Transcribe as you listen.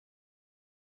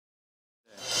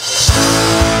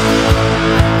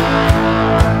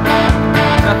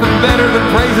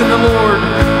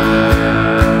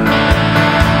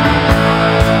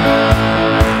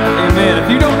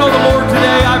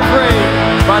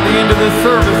the end of this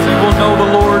service, you will know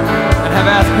the Lord and have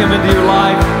asked Him into your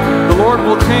life, the Lord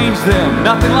will change them.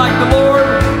 Nothing like the Lord.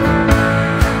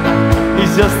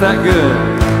 He's just that good.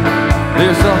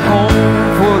 There's a home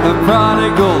for the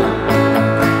prodigal,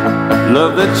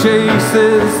 love that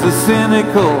chases the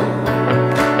cynical.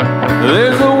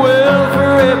 There's a well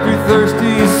for every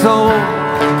thirsty soul.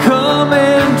 Come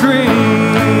and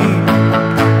dream.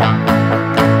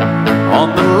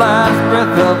 On the last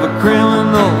breath of a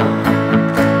criminal,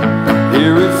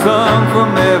 hear it sung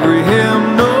from every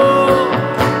hymnal.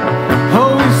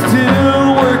 Oh, He's still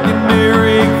working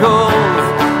miracles.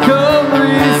 Come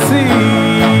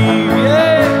receive,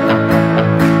 yeah.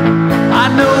 I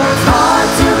know it's hard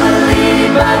to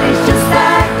believe, but He's just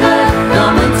that good.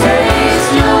 Come and taste,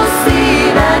 you'll see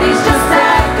that He's just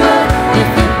that good. If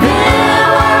you've been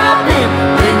where I've been,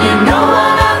 then you know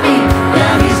what I mean.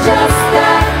 Yeah, He's just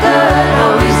that good.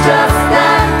 Oh, He's just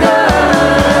that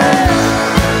good.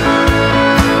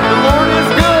 The Lord is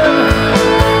good.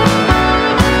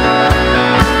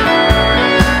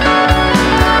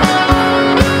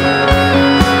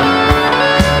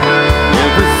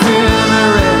 Every sinner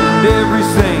and every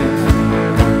saint,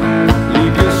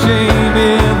 leave your shame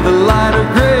in the light of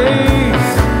grace.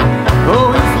 Oh,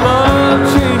 His love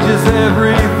changes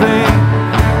everything,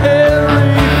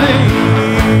 everything.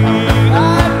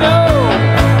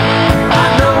 I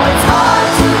know it's hard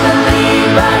to believe,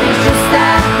 but He's just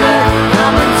that good.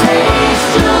 Come and taste,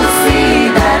 you'll see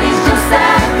that He's just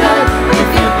that good. If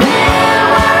you've been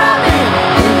where I've been,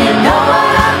 then you know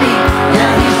what I mean.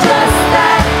 Yeah, He's just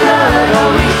that good. Oh,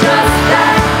 He's just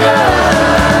that good.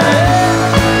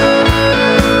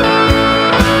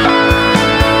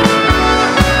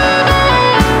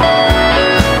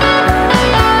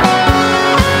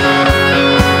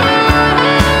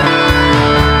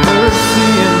 Mercy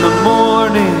in the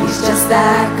morning, He's just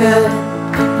that good.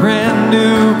 brand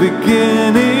new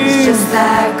beginning. He's just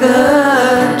that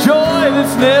good. Joy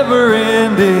that's never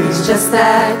ending. He's just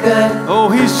that good. Oh,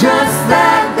 He's just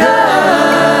that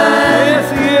good. Yes,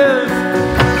 He is.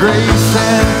 Grace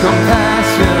and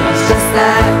compassion, He's just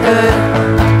that good.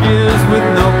 gives with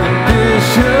no He's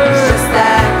conditions. just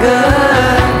that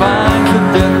good. Finds a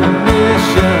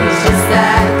definition. He's just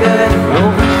that good. Oh,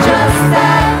 He's Just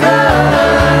that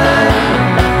good.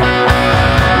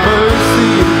 mercy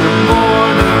in the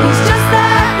morning, He's just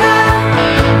that good.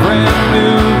 brand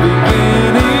new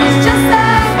beginning. He's just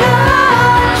that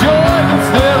good. Joy that's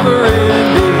never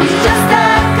ending. He's just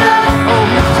that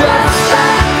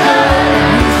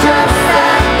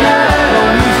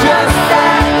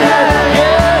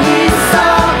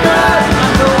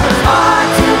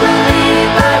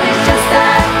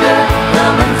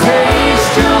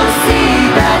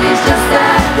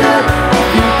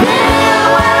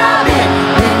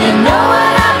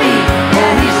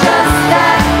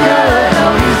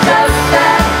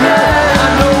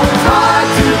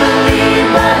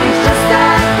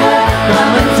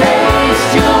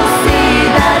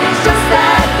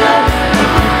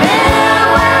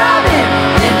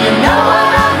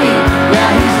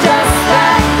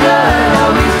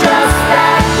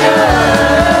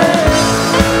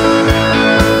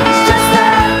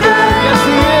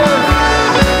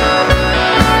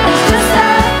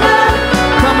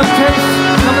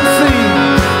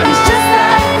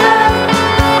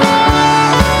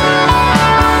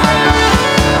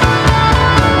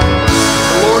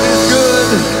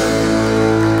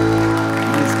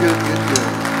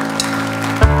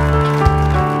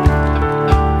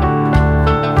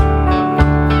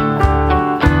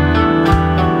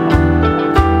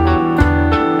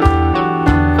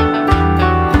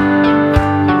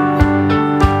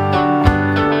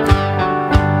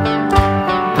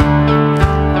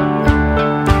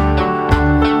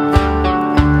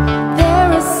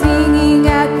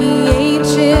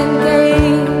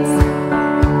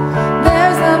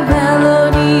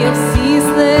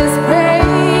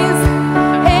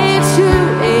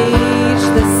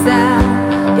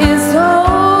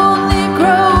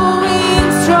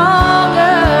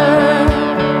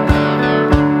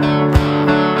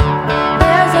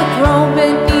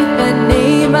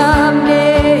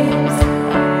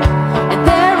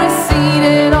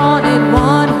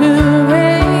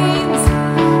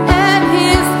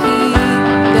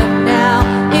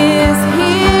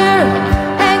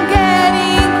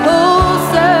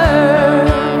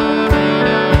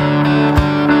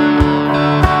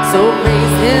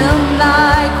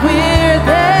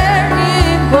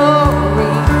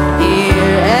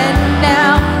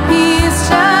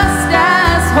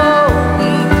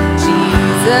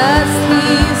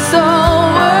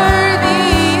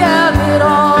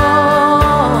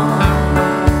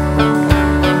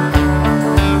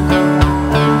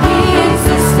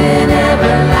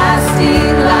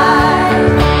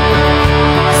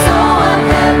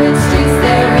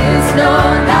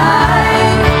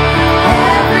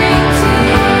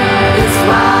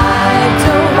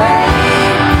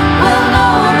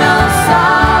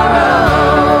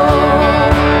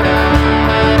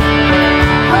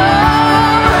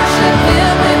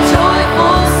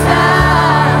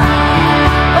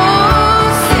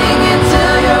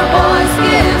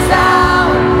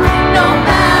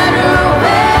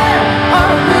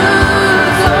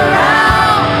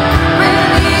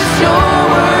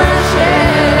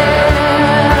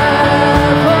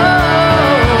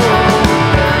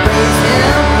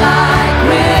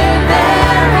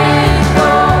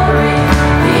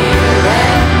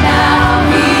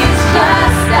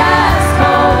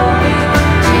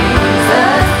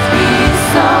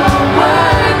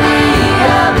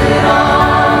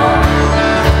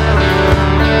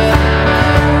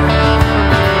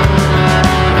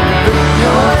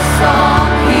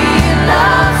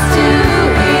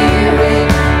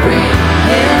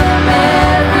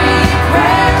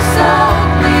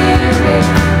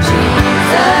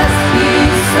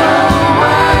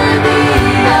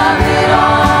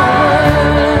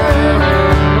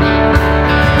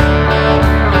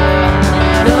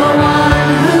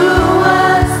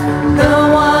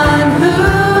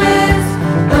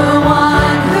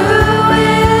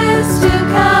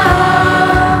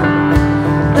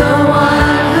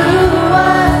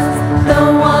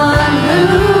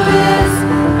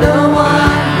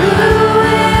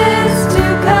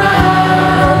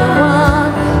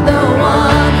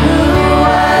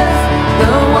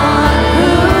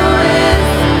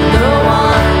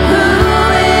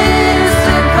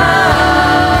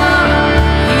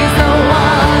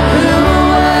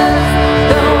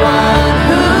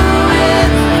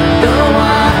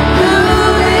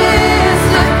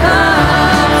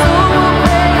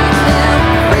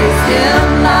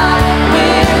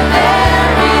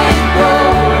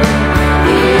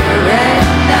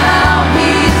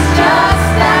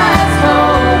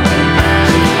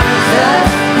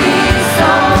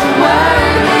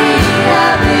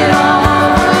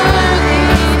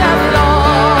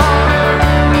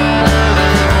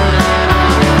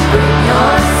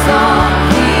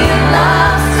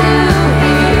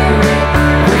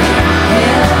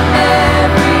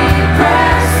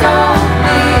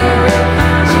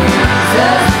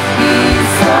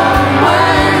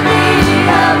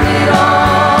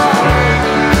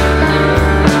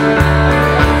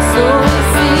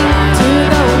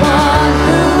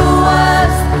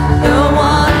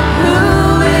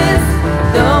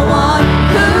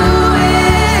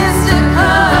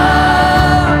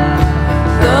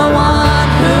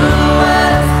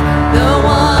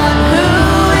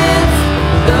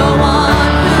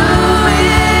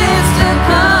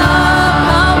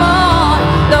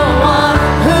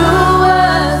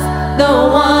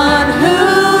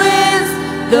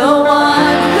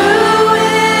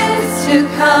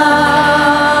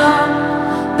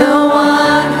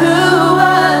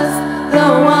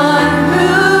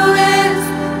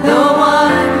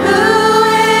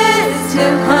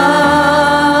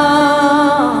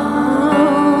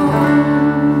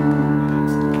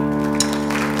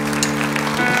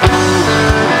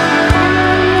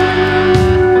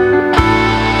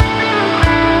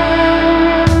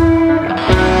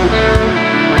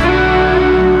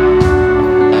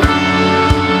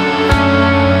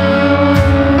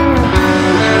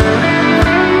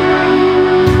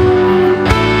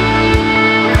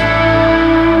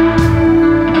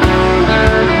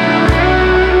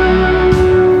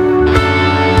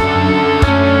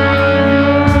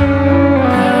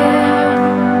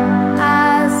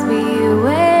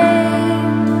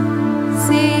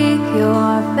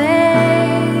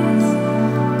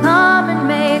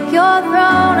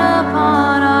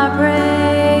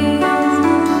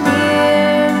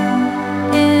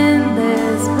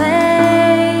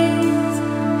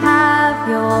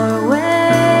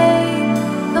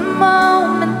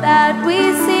moment that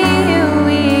we see you,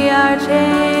 we are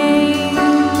changed.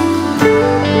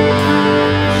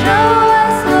 Show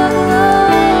us your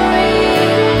glory,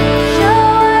 show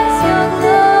us your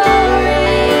glory.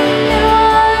 In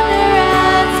wonder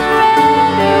and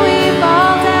surrender we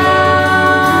fall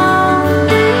down.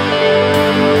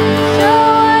 Show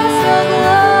us your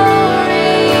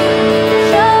glory,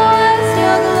 show us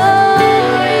your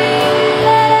glory.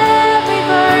 Let every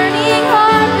burning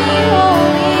heart be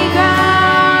holy ground.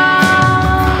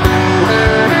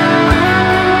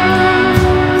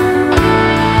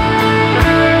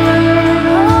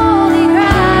 Holy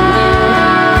ground.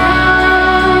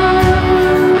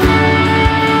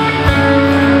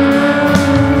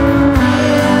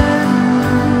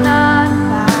 Not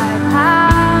by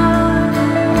power,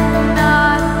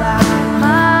 not by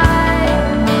might,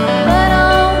 but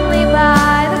only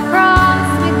by the cross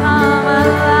we come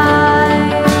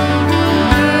alive.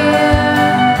 Here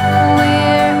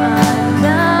we're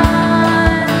undone,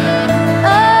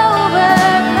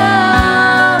 overcome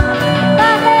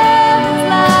by heaven's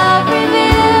love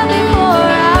revealed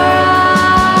before our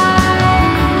eyes.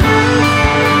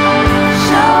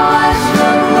 Show us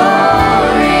your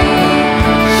glory,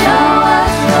 show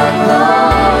us your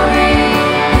glory.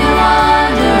 In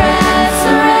wonder and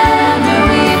surrender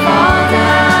we fall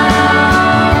down.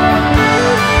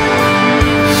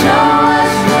 Show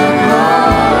us your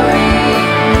glory,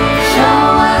 show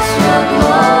us your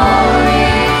glory.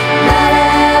 Let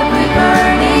every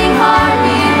burning heart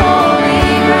be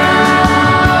holy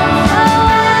ground.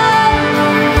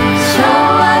 Show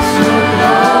us your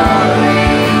glory,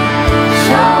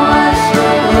 show us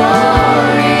your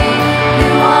glory.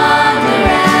 In wonder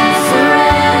and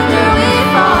surrender we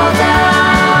fall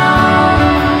down.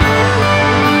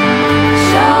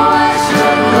 Show us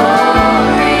your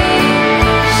glory,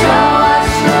 show us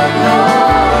your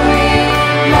glory.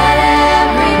 Let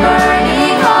every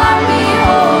burning heart be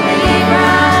holy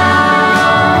ground.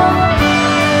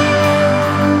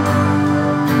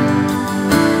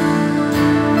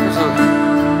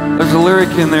 There's a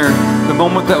lyric in there. The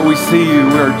moment that we see you,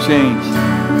 we are changed.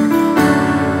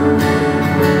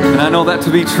 And I know that to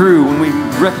be true when we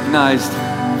recognized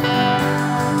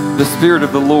the Spirit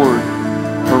of the Lord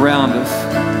around us,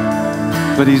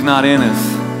 but He's not in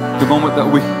us. The moment that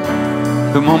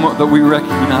we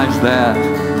recognize that,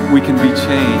 we can be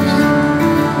changed.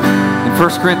 In 1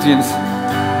 Corinthians,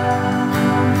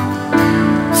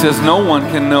 it says, no one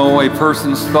can know a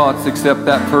person's thoughts except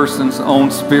that person's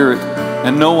own spirit,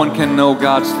 and no one can know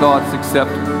God's thoughts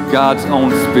except God's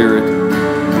own spirit.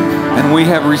 And we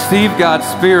have received God's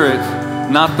Spirit,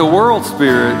 not the world's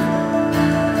spirit,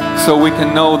 so we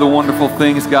can know the wonderful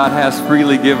things God has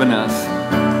freely given us.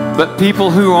 But people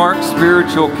who aren't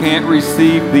spiritual can't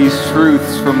receive these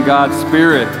truths from God's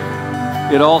Spirit.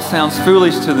 It all sounds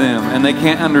foolish to them, and they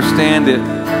can't understand it.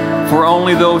 For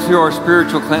only those who are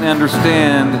spiritual can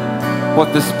understand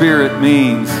what the Spirit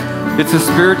means. It's a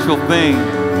spiritual thing.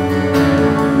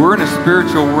 We're in a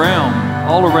spiritual realm.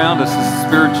 All around us is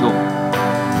spiritual.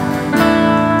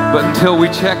 But until we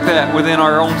check that within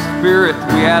our own spirit,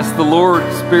 we ask the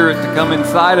Lord's Spirit to come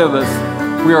inside of us.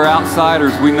 We are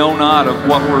outsiders. We know not of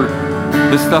what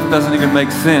this stuff doesn't even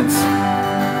make sense.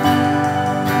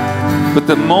 But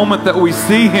the moment that we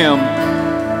see Him,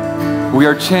 we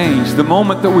are changed. The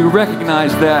moment that we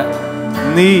recognize that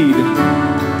need,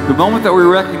 the moment that we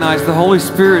recognize the Holy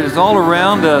Spirit is all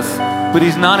around us, but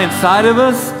He's not inside of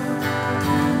us,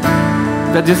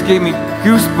 that just gave me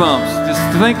goosebumps just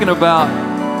thinking about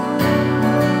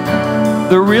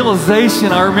the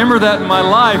realization. I remember that in my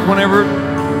life whenever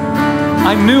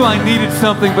I knew I needed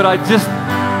something, but I just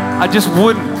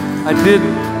wouldn't. I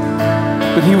didn't.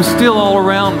 But He was still all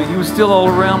around me. He was still all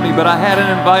around me, but I hadn't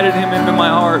invited Him into my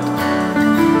heart.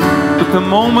 But the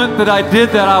moment that I did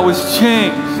that, I was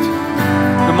changed.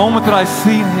 The moment that I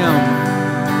seen Him,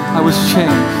 I was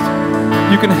changed.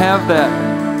 You can have that.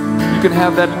 You can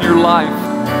have that in your life.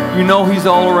 You know He's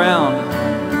all around.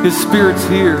 His Spirit's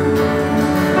here.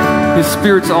 His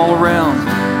Spirit's all around.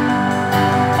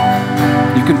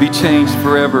 You can be changed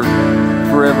forever,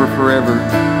 forever, forever.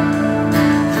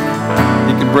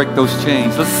 You can break those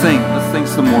chains. Let's sing. Let's sing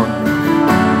some more.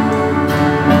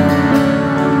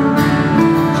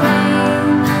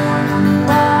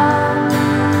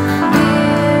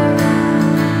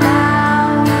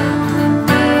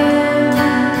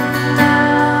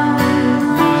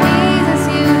 Jesus,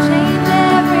 you change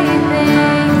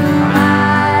everything.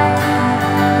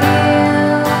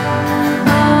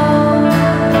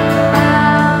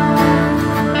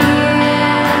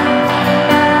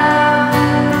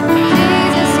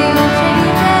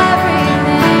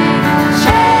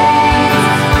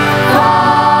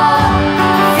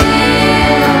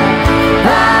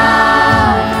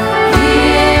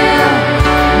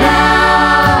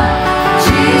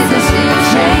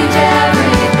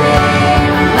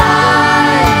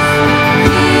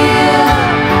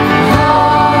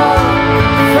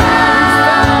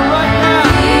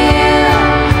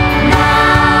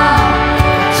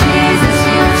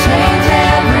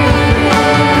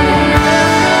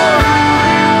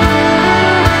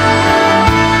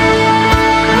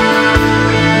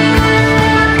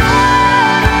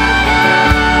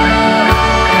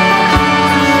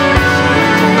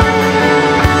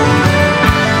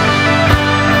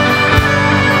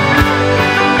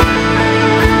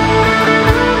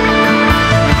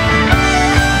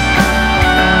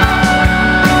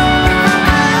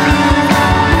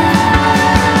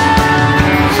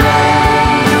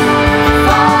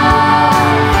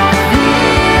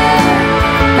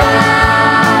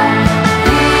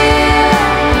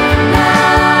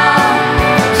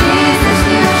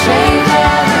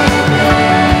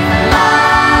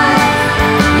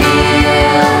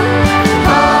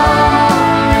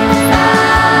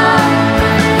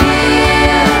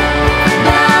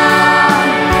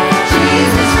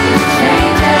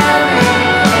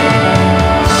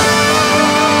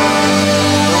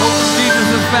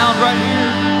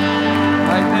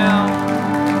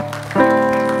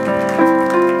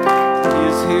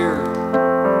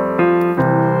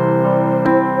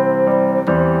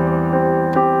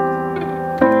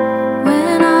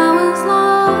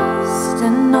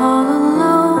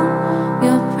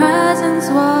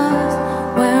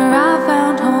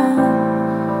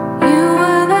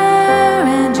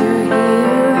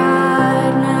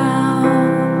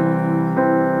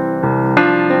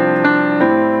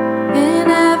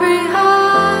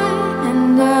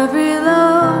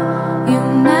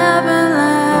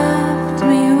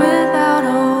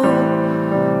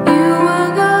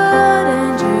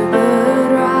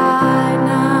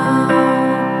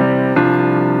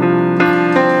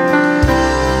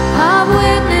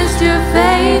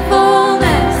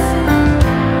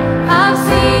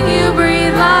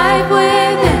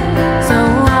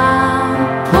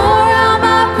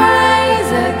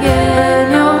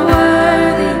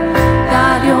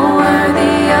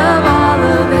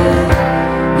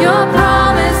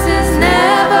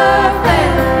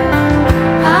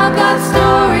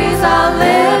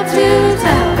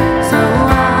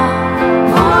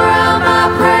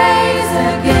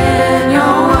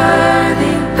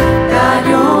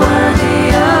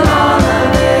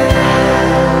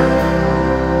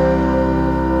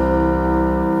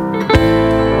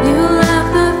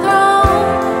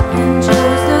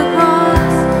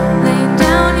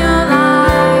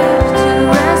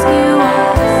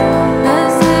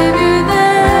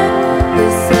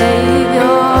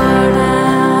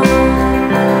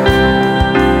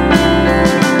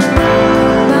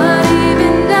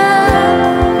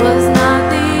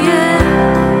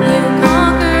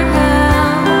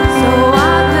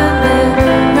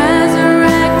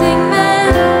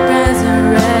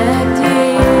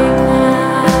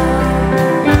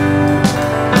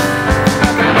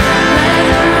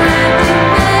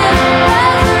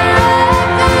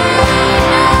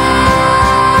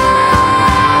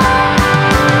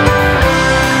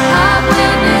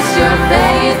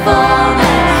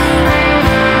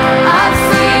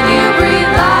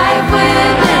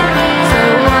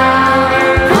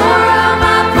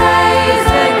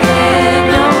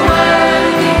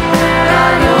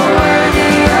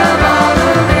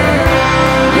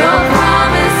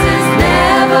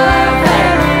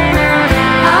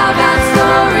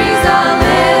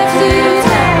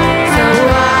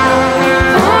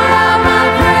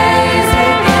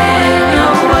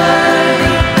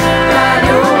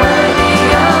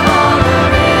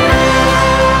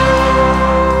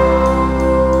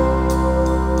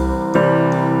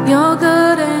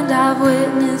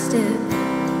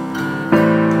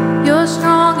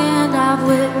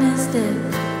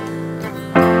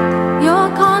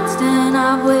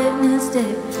 I've witnessed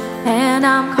it, and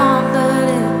I'm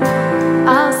confident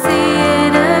I'll see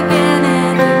it again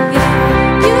and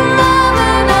again. You love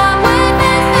and I've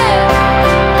witnessed it.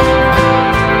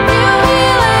 You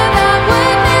heal and I've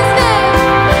witnessed it.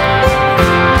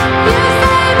 You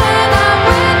save and I've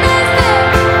witnessed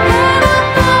it, and I'm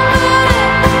confident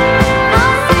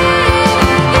I'll see it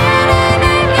again and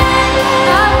again.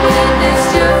 I've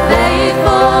witnessed your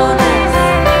faithfulness.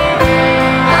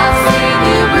 I've seen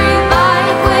you breathe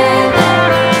life with it.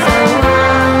 So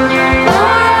I'll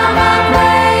pour out my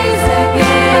praise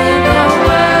again. You're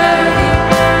worthy,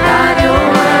 God, you're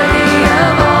worthy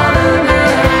of all of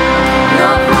it.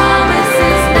 Your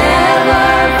promises never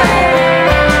fail.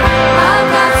 I've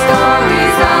got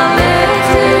stories I'll live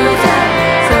to tell.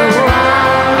 So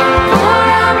I'll pour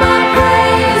out my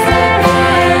praise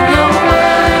again. You're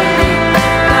worthy,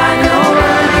 God, you're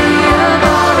worthy of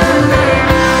all of it.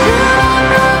 To the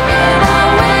broken,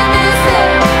 I'll witness it.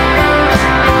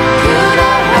 To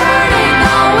the hurting,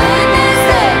 I'll witness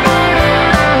it.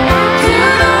 To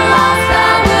the lost,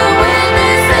 I will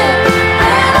witness it.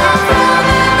 And I'll tell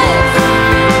them this.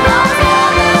 I'll tell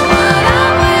them what I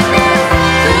witnessed.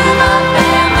 To my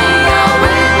family, I'll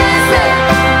witness it.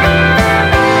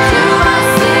 To my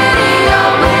city,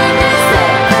 I'll witness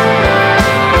it.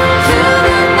 To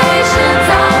the nations,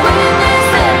 I'll witness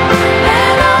it.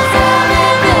 And I'll tell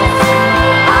them this.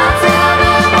 I'll tell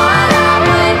them what I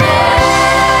witnessed.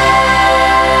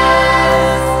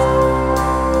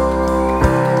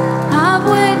 I've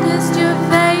witnessed your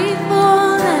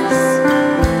faithfulness.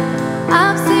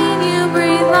 I've seen you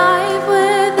breathe life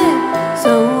with it.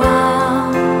 So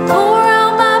I'll pour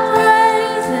out my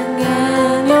praise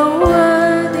again. You're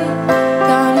worthy,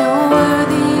 God, you're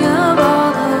worthy of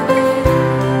all of it.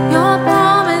 Your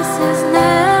promises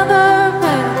never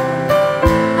fail.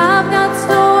 I've got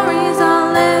stories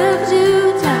I'll live to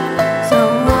tell. So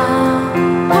I'll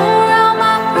pour out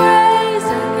my praise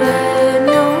again.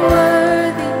 You're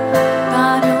worthy,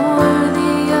 God, you're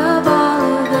worthy of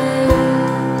all of it.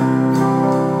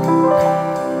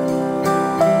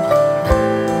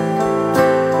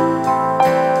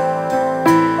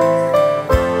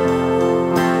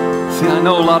 See, I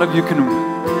know a lot of you can.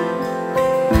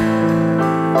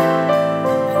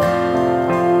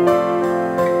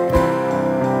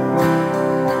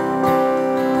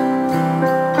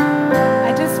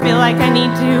 I just feel like I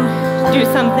need to do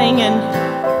something, and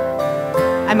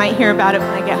I might hear about it when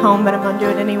I get home, but I'm going to do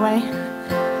it anyway.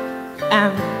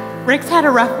 Rick's had a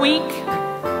rough week.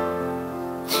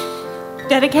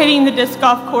 Dedicating the disc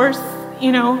golf course,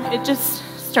 you know, it just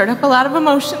stirred up a lot of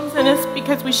emotions in us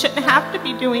because we shouldn't have to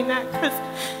be doing that because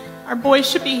our boys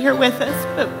should be here with us.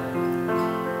 But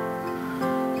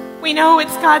we know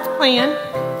it's God's plan,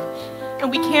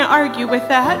 and we can't argue with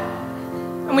that.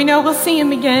 And we know we'll see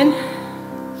him again.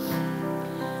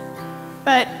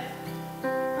 But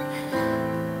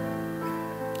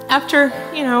after,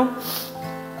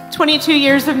 22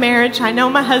 years of marriage, I know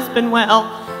my husband well,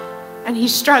 and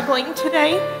he's struggling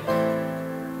today.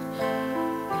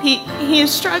 He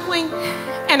is struggling,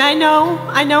 and I know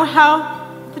how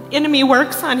the enemy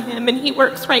works on him, and he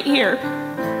works right here.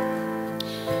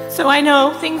 So I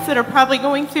know things that are probably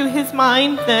going through his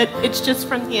mind that it's just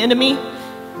from the enemy,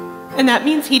 and that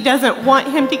means he doesn't want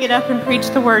him to get up and preach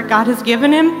the word God has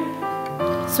given him.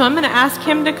 So I'm going to ask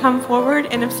him to come forward,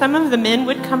 and if some of the men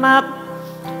would come up,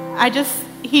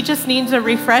 he just needs a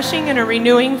refreshing and a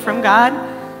renewing from God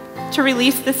to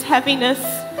release this heaviness.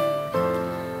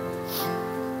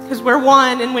 Because we're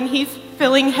one, and when he's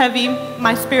feeling heavy,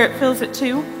 my spirit feels it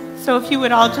too. So if you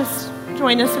would all just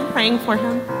join us in praying for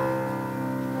him.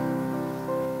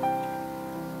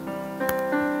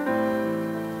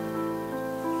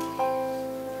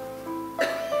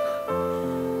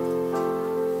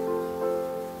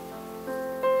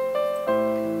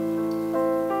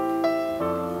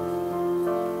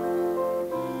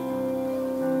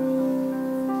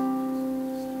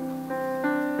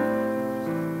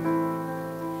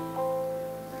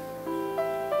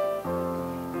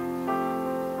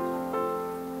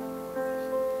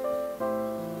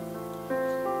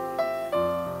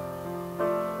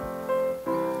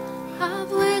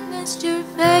 I've witnessed your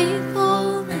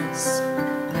faithfulness.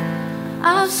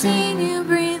 I've seen you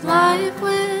breathe life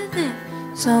with it.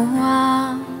 So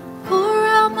I'll pour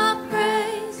out my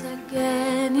praise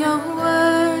again. You're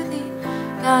worthy,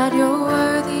 God, you're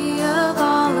worthy of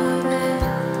all of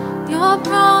it. Your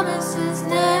promises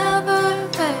never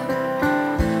fail.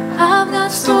 I've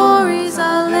got stories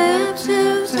I live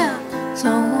to tell. So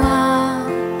I'll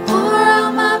pour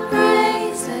out my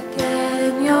praise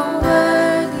again. You're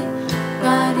worthy,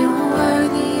 God, you're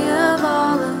worthy of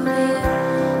all of it.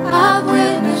 I've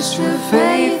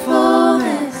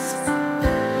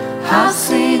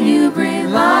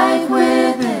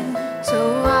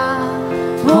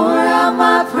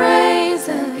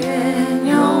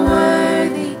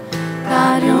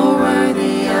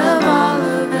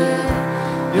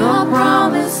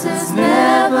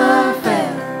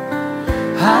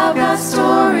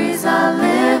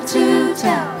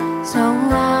tell. So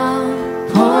I'll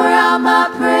pour out my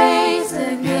praise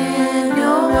again.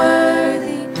 You're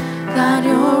worthy, God,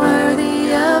 you're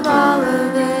worthy of all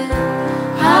of it.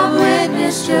 I've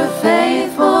witnessed your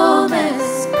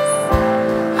faithfulness.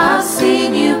 I've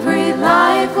seen you breathe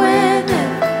life within.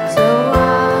 So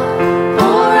I'll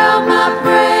pour out my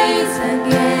praise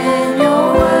again.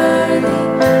 You're worthy,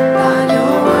 God,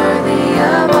 you're worthy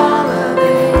of all of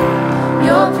it.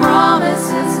 Your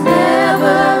promises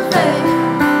never fail.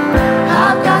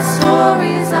 I've got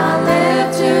stories I live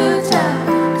to tell.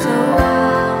 So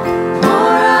I'll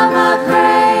pour out my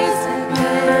praise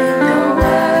again. You're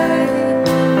worthy,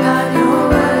 God, you're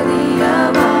worthy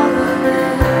of all of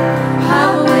it.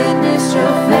 I've witnessed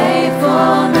your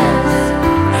faithfulness.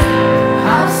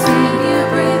 I've seen you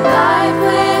breathe life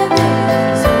within.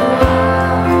 So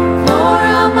I'll pour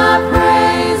out my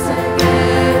praise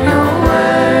again. You're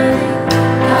worthy,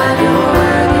 God, you're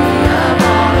worthy of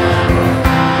all of it.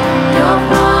 Your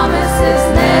promises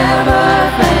never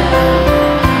fail.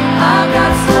 I've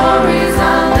got stories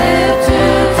I live to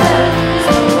tell.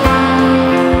 So I'll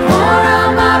pour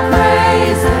out my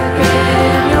praise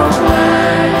again. You're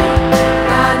worthy,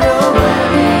 God, you're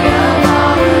worthy of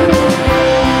all of it.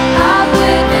 I've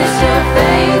witnessed your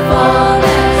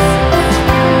faithfulness.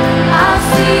 I've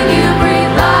seen you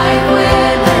breathe life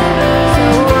within. So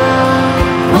I'll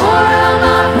pour out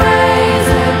my praise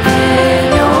again.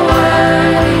 You're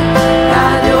worthy,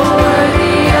 God, you're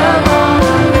worthy of all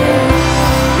of it.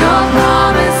 Your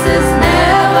promises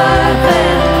never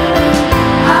fail.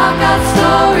 I've got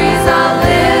stories I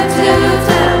live to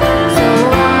tell. So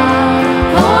I'll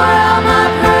pour out my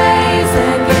praise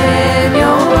again.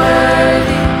 You're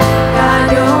worthy, God,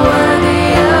 you're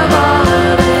worthy of all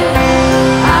of it.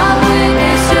 I've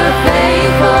witnessed your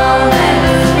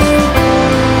faithfulness.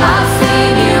 I've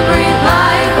seen you breathe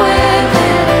life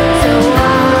within. So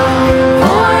I'll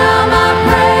pour out my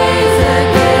praise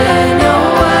again. You're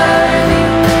worthy,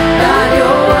 God,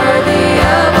 you're worthy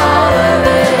of all of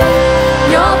it.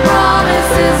 Your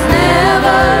promises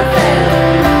never fail.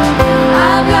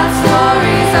 I've got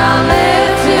stories I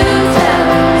live to tell.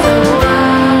 So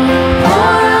I'll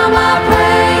pour out my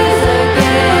praise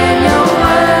again. You're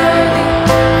worthy,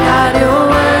 God, you're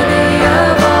worthy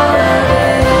of all of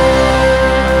it.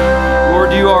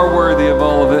 Lord, you are worthy of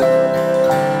all of it.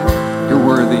 You're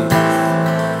worthy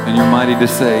and you're mighty to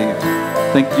save.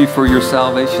 Thank you for your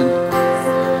salvation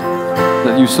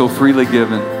that you so freely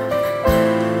given.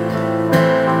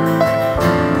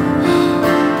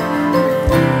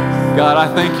 God, I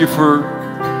thank you for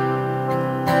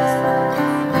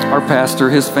our pastor,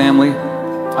 his family.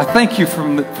 I thank you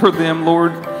for them,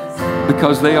 Lord,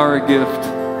 because they are a gift.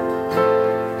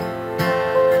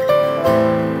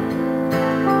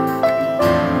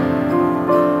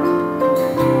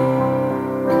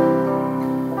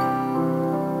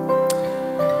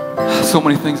 So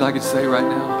many things I could say right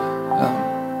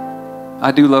now.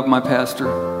 I do love my pastor.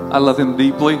 I love him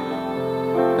deeply,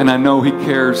 and I know he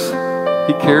cares.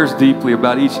 He cares deeply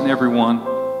about each and every one.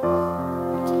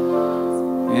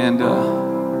 And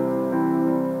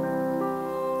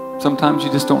sometimes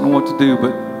you just don't know what to do,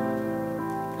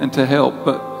 and to help,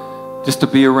 but just to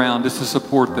be around, just to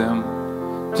support them,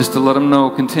 just to let them know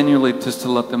continually, just to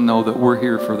let them know that we're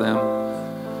here for them.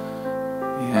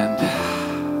 And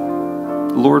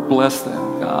Lord, bless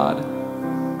them, God.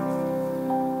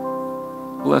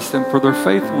 Bless them for their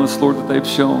faithfulness, Lord, that they've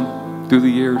shown through the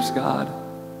years, God.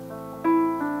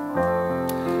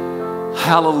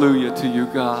 Hallelujah to you,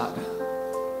 God.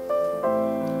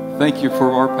 Thank you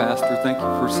for our pastor. Thank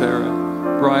you for Sarah,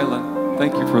 Brylan.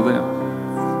 Thank you for them.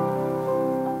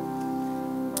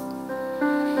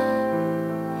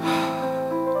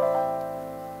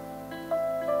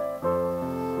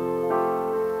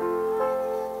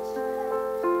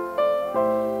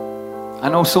 I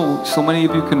know so many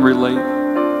of you can relate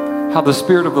how the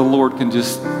Spirit of the Lord can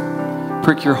just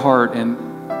prick your heart and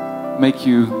make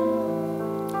you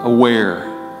aware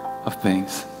of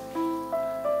things.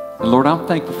 And Lord, I'm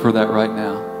thankful for that right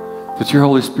now, that your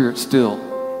Holy Spirit still,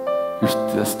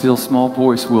 that still small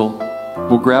voice will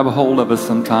grab a hold of us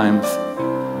sometimes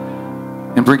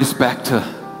and bring us back to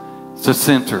the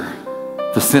center,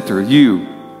 you,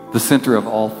 the center of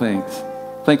all things.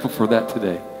 Thankful for that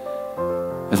today.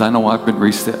 As I know I've been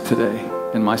reset today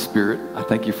in my spirit. I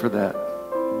thank you for that.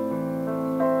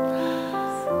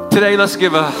 Today, let's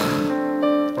give a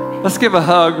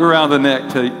hug around the neck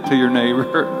to your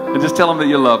neighbor and just tell them that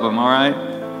you love them, all right?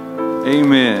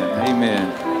 Amen.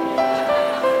 Amen.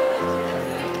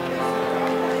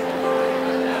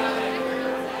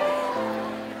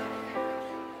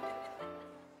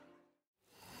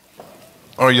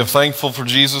 Are you thankful for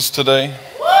Jesus today?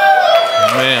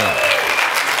 Amen.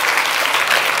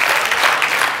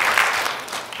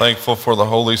 Thankful for the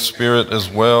Holy Spirit as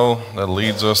well that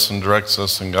leads us and directs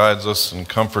us and guides us and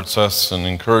comforts us and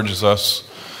encourages us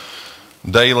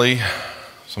daily.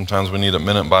 Sometimes we need it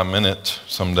minute by minute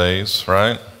some days,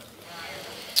 right?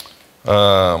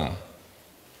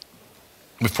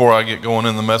 Before I get going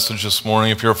in the message this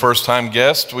morning, if you're a first-time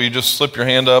guest, will you just slip your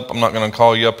hand up? I'm not going to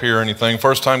call you up here or anything.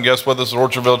 First-time guest with us at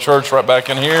Orchardville Church, right back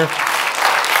in here,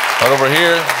 right over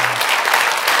here.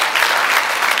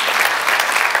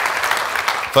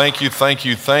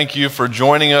 Thank you for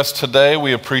joining us today.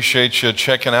 We appreciate you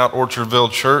checking out Orchardville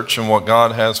Church and what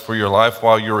God has for your life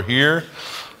while you're here.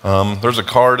 There's a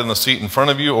card in the seat in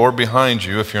front of you or behind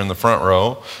you if you're in the front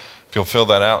row. If you'll fill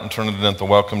that out and turn it in at the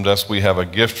welcome desk, we have a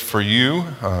gift for you.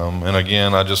 And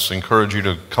again, I just encourage you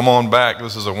to come on back.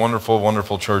 This is a wonderful,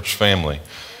 wonderful church family.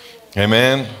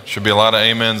 Amen? Should be a lot of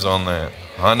amens on that.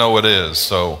 I know it is.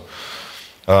 So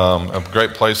a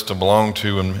great place to belong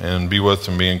to and be with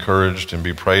and be encouraged and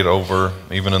be prayed over,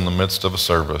 even in the midst of a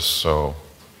service. So,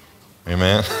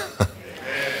 amen?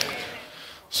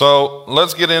 So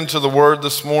let's get into the word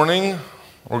this morning.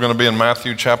 We're going to be in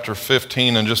Matthew chapter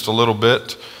 15 in just a little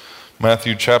bit.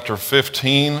 Matthew chapter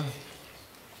 15.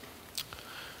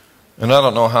 And I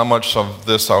don't know how much of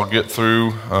this I'll get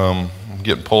through. I'm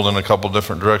getting pulled in a couple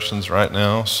different directions right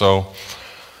now. So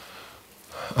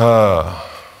the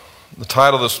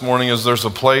title this morning is There's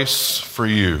a Place for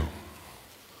You.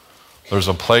 There's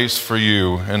a place for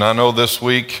you. And I know this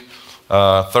week,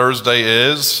 Thursday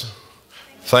is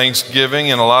Thanksgiving,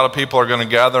 and a lot of people are going to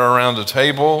gather around a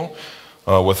table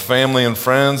with family and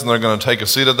friends, and they're going to take a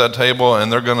seat at that table, and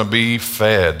they're going to be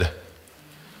fed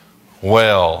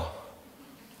well,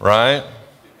 right?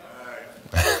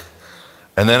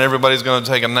 And then everybody's going to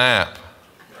take a nap.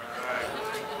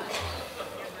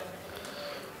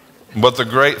 But the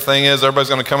great thing is everybody's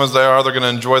going to come as they are. They're going to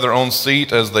enjoy their own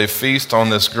seat as they feast on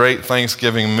this great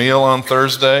Thanksgiving meal on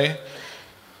Thursday.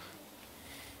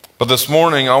 But this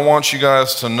morning, I want you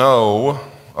guys to know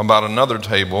about another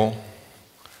table,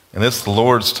 and it's the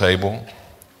Lord's table.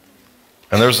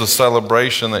 And there's a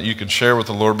celebration that you can share with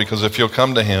the Lord, because if you'll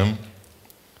come to Him,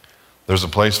 there's a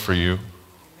place for you.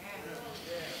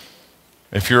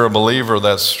 If you're a believer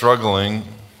that's struggling,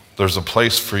 there's a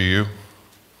place for you.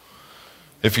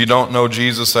 If you don't know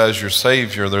Jesus as your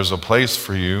Savior, there's a place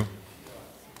for you.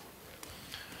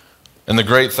 And the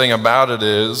great thing about it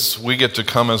is we get to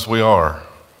come as we are.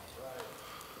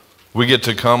 We get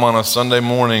to come on a Sunday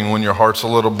morning when your heart's a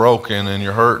little broken and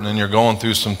you're hurting and you're going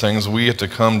through some things. We get to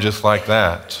come just like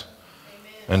that.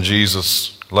 And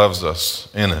Jesus loves us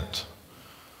in it.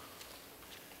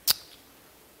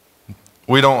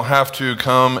 We don't have to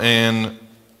come and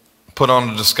put on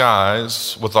a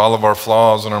disguise with all of our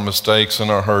flaws and our mistakes and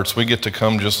our hurts. We get to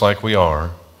come just like we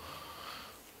are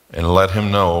and let Him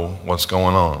know what's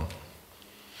going on.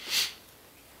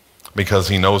 Because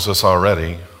He knows us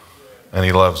already. And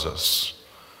He loves us.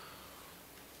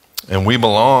 And we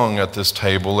belong at this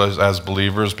table as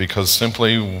believers because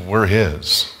simply we're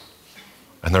His.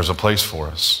 And there's a place for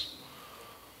us.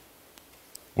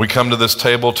 We come to this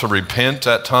table to repent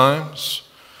at times.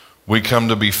 We come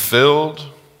to be filled.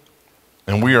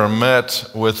 And we are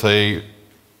met with a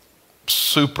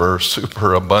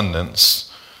super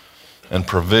abundance and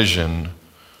provision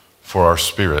for our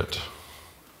spirit.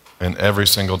 And every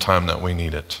single time that we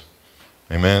need it.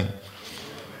 Amen.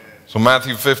 So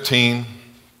Matthew 15,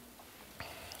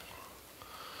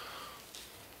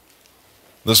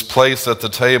 this place at the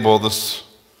table, this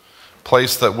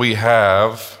place that we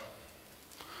have,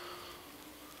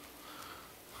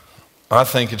 I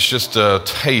think it's just a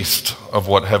taste of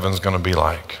what heaven's going to be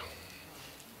like.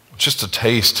 It's just a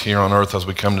taste here on earth as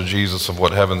we come to Jesus of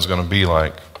what heaven's going to be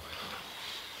like.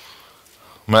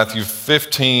 Matthew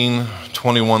 15,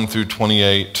 21 through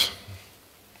 28.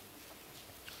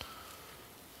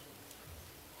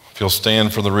 If you'll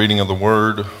stand for the reading of the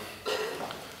word.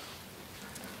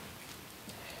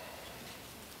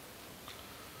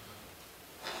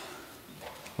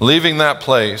 Leaving that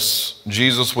place,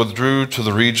 Jesus withdrew to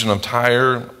the region of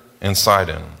Tyre and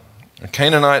Sidon. A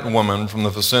Canaanite woman from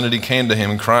the vicinity came to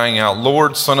him, crying out,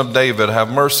 "Lord, Son of David, have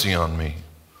mercy on me.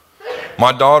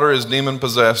 My daughter is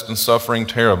demon-possessed and suffering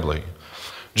terribly."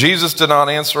 Jesus did not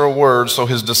answer a word, so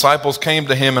his disciples came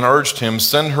to him and urged him,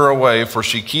 "Send her away, for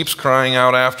she keeps crying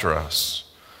out after us."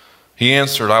 He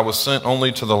answered, "I was sent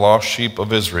only to the lost sheep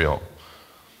of Israel."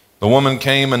 The woman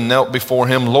came and knelt before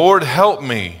him. "Lord, help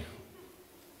me,"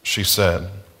 she said.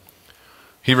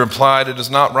 He replied, "It is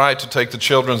not right to take the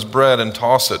children's bread and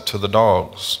toss it to the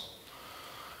dogs."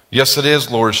 Yes, it is,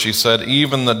 Lord, she said.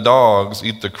 Even the dogs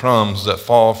eat the crumbs that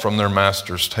fall from their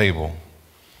master's table.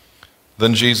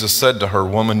 Then Jesus said to her,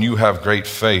 Woman, you have great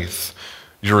faith.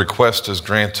 Your request is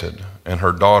granted. And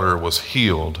her daughter was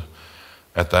healed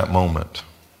at that moment.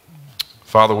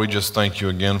 Father, we just thank you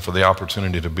again for the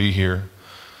opportunity to be here.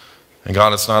 And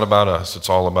God, it's not about us. It's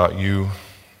all about you.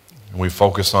 We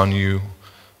focus on you.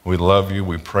 We love you.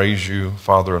 We praise you.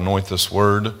 Father, anoint this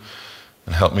word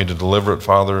and help me to deliver it,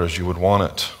 Father, as you would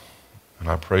want it. And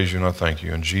I praise you and I thank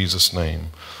you in Jesus' name.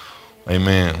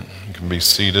 Amen. You can be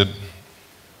seated.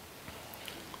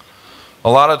 A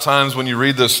lot of times when you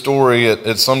read this story,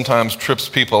 it sometimes trips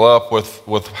people up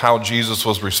with how Jesus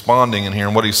was responding in here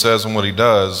and what he says and what he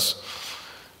does.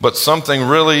 But something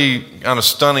really kind of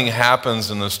stunning happens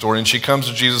in this story. And she comes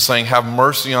to Jesus saying, have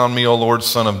mercy on me, O Lord,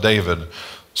 Son of David.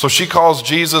 So she calls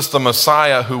Jesus the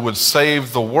Messiah who would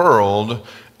save the world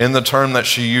in the term that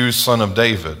she used, Son of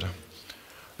David.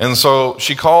 And so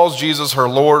she calls Jesus her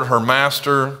Lord, her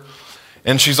Master.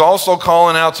 And she's also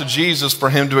calling out to Jesus for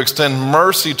him to extend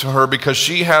mercy to her because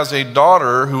she has a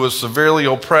daughter who is severely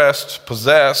oppressed,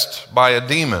 possessed by a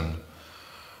demon.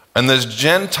 And this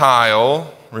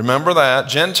Gentile, remember that,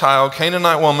 Gentile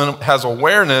Canaanite woman has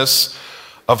awareness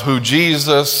of who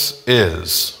Jesus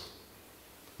is.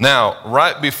 Now,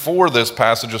 right before this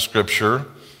passage of Scripture,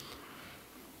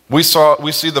 we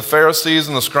see the Pharisees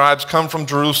and the scribes come from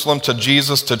Jerusalem to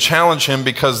Jesus to challenge him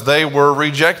because they were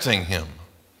rejecting him.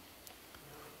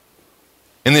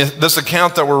 In this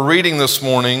account that we're reading this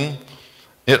morning,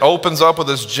 it opens up with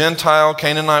this Gentile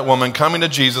Canaanite woman coming to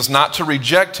Jesus not to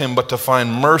reject him, but to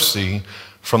find mercy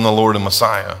from the Lord and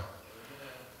Messiah.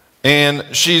 And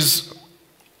she's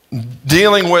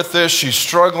dealing with this, she's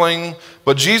struggling,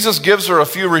 but Jesus gives her a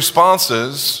few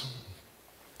responses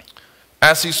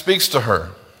as he speaks to her.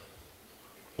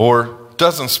 Or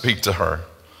doesn't speak to her.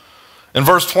 In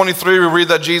verse 23, we read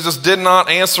that Jesus did not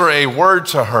answer a word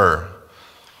to her.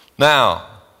 Now,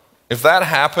 if that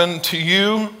happened to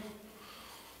you,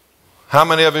 how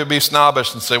many of you would be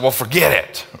snobbish and say, well, forget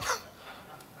it.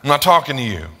 I'm not talking to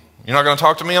you. You're not going to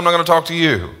talk to me, I'm not going to talk to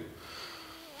you.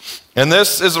 And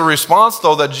this is a response,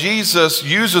 though, that Jesus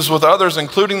uses with others,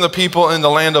 including the people in the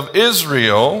land of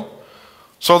Israel.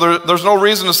 So there's no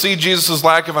reason to see Jesus'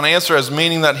 lack of an answer as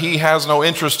meaning that he has no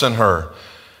interest in her.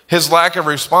 His lack of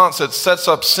response, it sets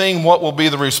up seeing what will be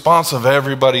the response of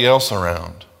everybody else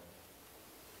around.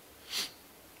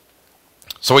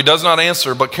 So he does not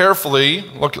answer, but carefully,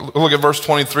 look at verse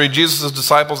 23. Jesus'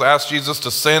 disciples asked Jesus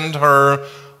to send her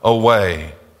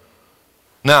away.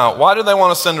 Now, why do they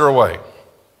want to send her away?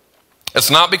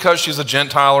 It's not because she's a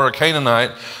Gentile or a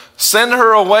Canaanite. Send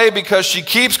her away because she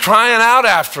keeps crying out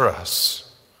after us.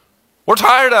 We're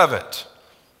tired of it.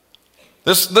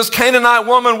 This Canaanite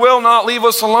woman will not leave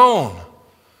us alone.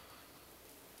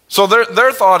 So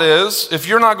their thought is, if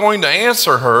you're not going to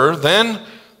answer her, then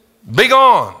be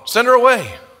gone. Send her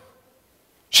away.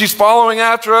 She's following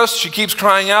after us. She keeps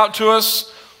crying out to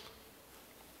us.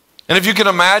 And if you can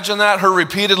imagine that, her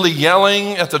repeatedly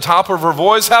yelling at the top of her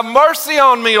voice, have mercy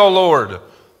on me, O Lord,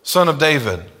 Son of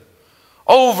David.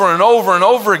 Over and over and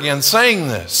over again saying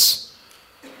this.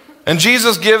 And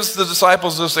Jesus gives the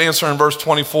disciples this answer in verse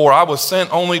 24. I was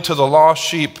sent only to the lost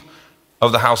sheep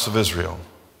of the house of Israel.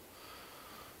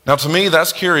 Now to me,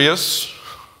 that's curious.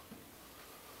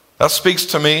 That speaks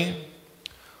to me.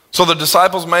 So the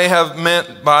disciples may have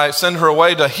meant by send her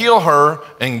away to heal her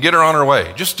and get her on her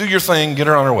way. Just do your thing, get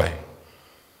her on her way.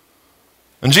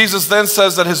 And Jesus then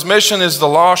says that his mission is the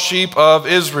lost sheep of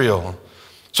Israel.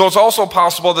 So it's also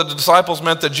possible that the disciples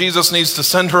meant that Jesus needs to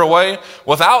send her away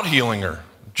without healing her.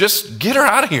 Just get her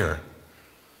out of here.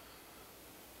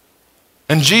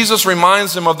 And Jesus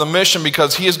reminds them of the mission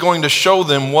because he is going to show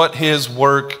them what his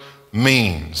work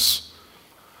means.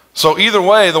 So either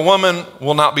way, the woman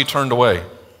will not be turned away.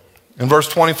 In verse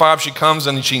 25, she comes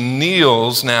and she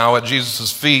kneels now at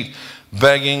Jesus' feet,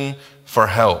 begging for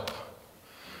help.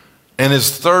 And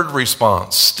his third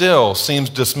response still seems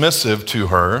dismissive to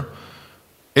her.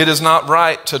 It is not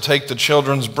right to take the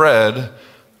children's bread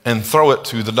and throw it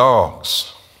to the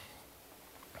dogs.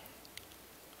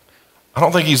 I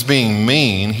don't think he's being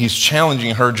mean. He's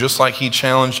challenging her just like he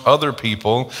challenged other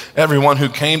people, everyone who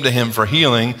came to him for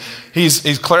healing.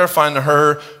 He's clarifying to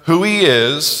her who he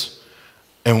is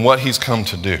and what he's come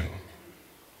to do.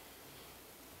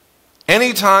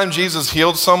 Anytime Jesus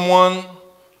healed someone,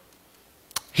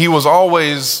 he was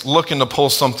always looking to pull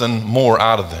something more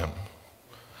out of them.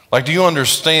 Like, do you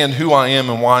understand who I am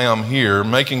and why I'm here?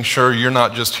 Making sure you're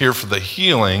not just here for the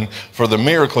healing, for the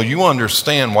miracle. You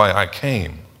understand why I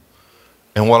came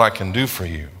and what I can do for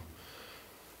you,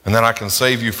 and that I can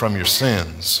save you from your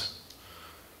sins.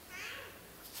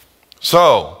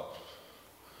 So,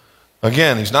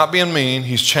 again, he's not being mean.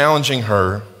 He's challenging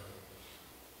her.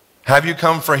 Have you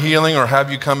come for healing, or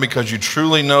have you come because you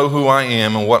truly know who I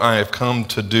am and what I have come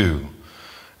to do?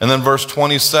 And then verse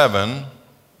 27,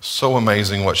 so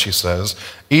amazing what she says.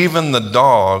 Even the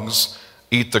dogs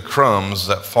eat the crumbs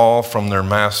that fall from their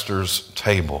master's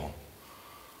table.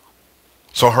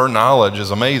 So her knowledge is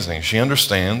amazing. She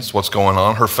understands what's going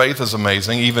on. Her faith is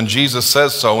amazing. Even Jesus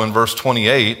says so in verse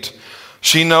 28.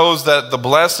 She knows that the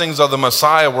blessings of the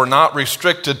Messiah were not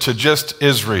restricted to just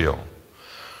Israel.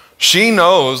 She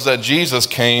knows that Jesus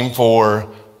came for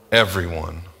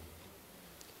everyone.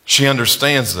 She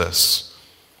understands this,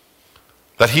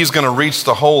 that he's going to reach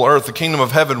the whole earth. The kingdom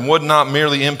of heaven would not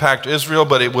merely impact Israel,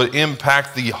 but it would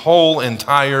impact the whole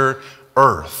entire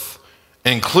earth,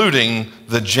 including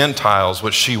the Gentiles,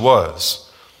 which she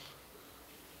was.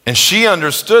 And she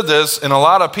understood this, and a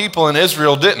lot of people in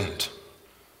Israel didn't.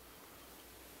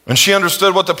 And she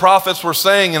understood what the prophets were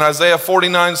saying in Isaiah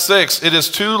 49:6. It is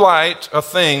too light a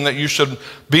thing that you should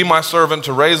be my servant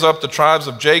to raise up the tribes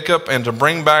of Jacob and to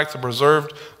bring back the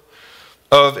preserved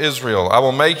of Israel. I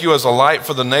will make you as a light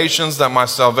for the nations, that my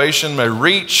salvation may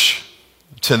reach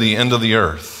to the end of the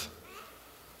earth.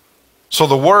 So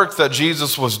the work that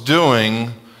Jesus was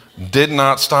doing did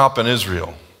not stop in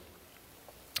Israel.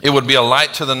 It would be a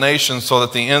light to the nations so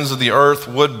that the ends of the earth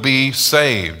would be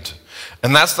saved.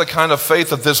 And that's the kind of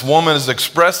faith that this woman is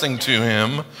expressing to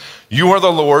him. You are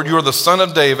the Lord, you are the Son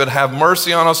of David. Have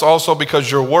mercy on us also,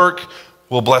 because your work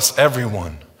will bless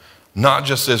everyone, not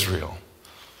just Israel.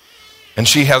 And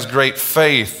she has great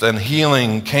faith, and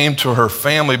healing came to her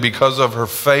family because of her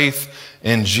faith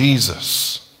in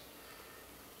Jesus.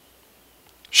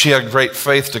 She had great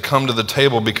faith to come to the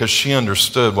table because she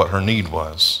understood what her need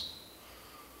was.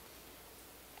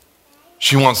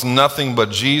 She wants nothing but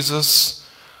Jesus,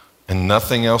 and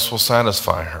nothing else will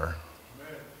satisfy her.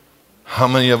 How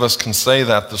many of us can say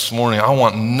that this morning? I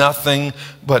want nothing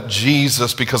but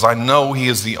Jesus because I know he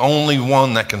is the only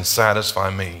one that can satisfy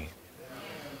me.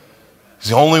 He's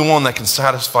the only one that can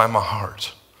satisfy my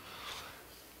heart.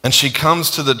 And she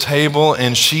comes to the table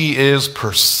and she is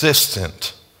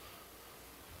persistent.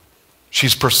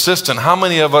 She's persistent. How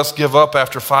many of us give up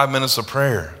after 5 minutes of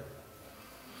prayer?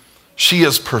 She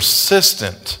is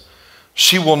persistent.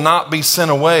 She will not be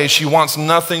sent away. She wants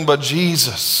nothing but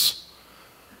Jesus.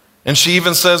 And she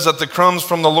even says that the crumbs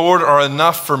from the Lord are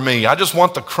enough for me. I just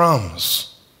want the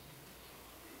crumbs.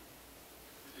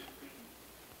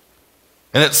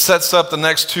 And it sets up the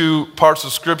next two parts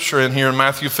of Scripture in here in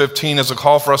Matthew 15 as a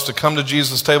call for us to come to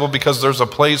Jesus' table because there's a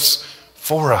place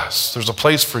for us. There's a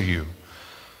place for you.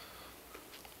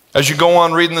 As you go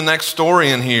on reading the next story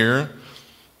in here,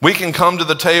 we can come to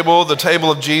the table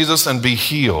of Jesus, and be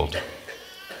healed.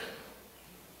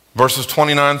 Verses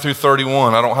 29 through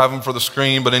 31. I don't have them for the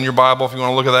screen, but in your Bible, if you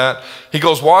want to look at that. He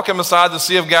goes, walking beside the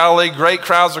Sea of Galilee. Great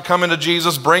crowds are coming to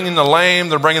Jesus, bringing the lame,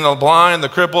 they're bringing the blind, the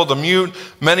crippled, the mute,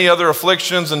 many other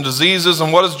afflictions and diseases.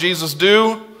 And what does Jesus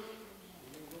do?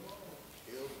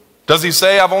 Does he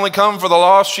say, I've only come for the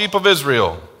lost sheep of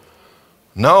Israel?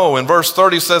 No, in verse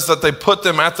 30 says that they put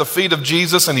them at the feet of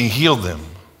Jesus and he healed them.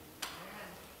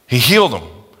 He healed them.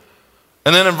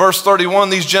 And then in verse 31,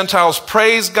 these Gentiles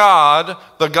praised God,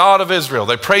 the God of Israel.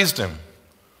 They praised him.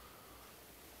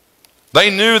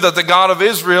 They knew that the God of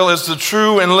Israel is the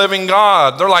true and living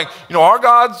God. They're like, our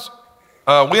gods,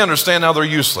 we understand now they're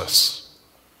useless.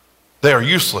 They are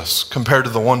useless compared to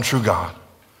the one true God.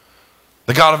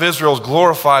 The God of Israel is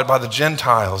glorified by the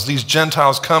Gentiles. These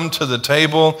Gentiles come to the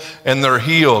table and they're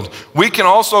healed. We can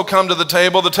also come to the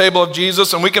table of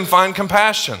Jesus, and we can find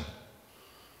compassion.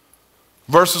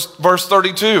 Verse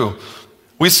 32,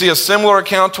 we see a similar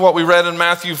account to what we read in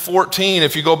Matthew 14.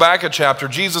 If you go back a chapter,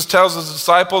 Jesus tells his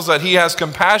disciples that he has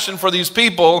compassion for these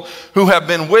people who have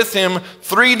been with him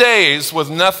 3 days with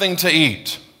nothing to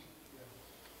eat.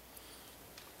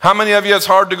 How many of you, it's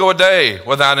hard to go a day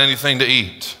without anything to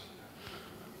eat?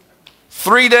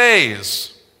 3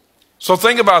 days. So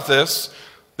think about this.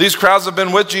 These crowds have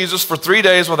been with Jesus for 3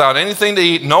 days without anything to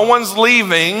eat. No one's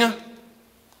leaving.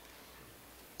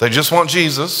 They just want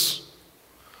Jesus.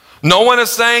 No one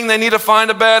is saying they need to find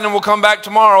a bed and we'll come back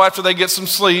tomorrow after they get some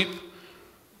sleep.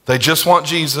 They just want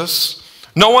Jesus.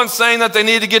 No one's saying that they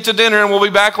need to get to dinner and we'll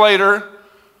be back later.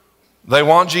 They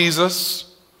want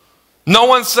Jesus. No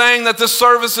one's saying that this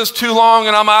service is too long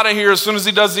and I'm out of here as soon as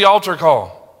he does the altar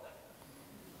call.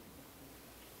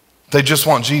 They just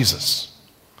want Jesus.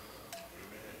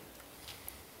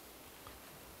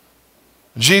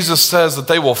 Jesus says that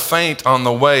they will faint on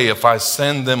the way if I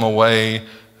send them away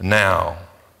now.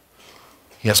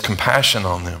 He has compassion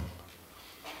on them.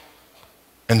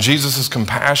 And Jesus'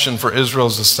 compassion for Israel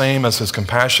is the same as his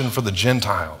compassion for the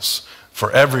Gentiles,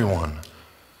 for everyone.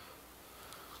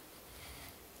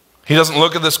 He doesn't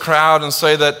look at this crowd and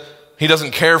say that he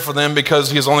doesn't care for them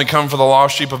because he has only come for the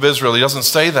lost sheep of Israel. He doesn't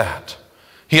say that.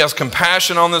 He has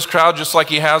compassion on this crowd just like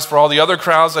he has for all the other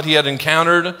crowds that he had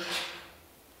encountered.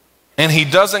 And he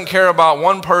doesn't care about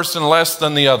one person less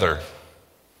than the other.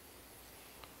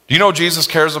 Do you know Jesus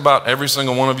cares about every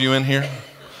single one of you in here?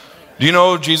 Do you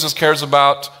know Jesus cares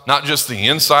about not just the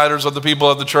insiders of the people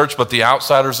of the church, but the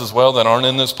outsiders as well that aren't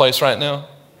in this place right now?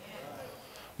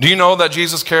 Do you know that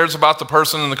Jesus cares about the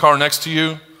person in the car next to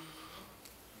you?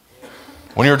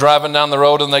 When you're driving down the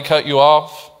road and they cut you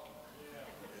off?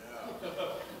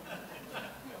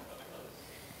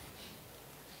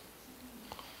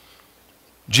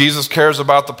 Jesus cares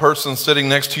about the person sitting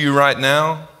next to you right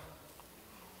now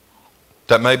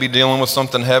that may be dealing with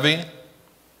something heavy.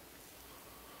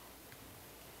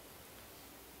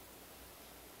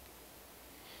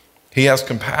 He has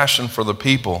compassion for the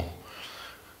people.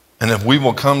 And if we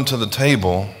will come to the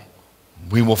table,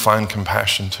 we will find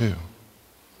compassion too.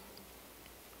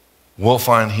 We'll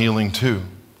find healing too.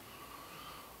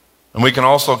 And we can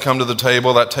also come to the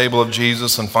table, that table of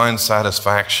Jesus, and find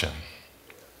satisfaction.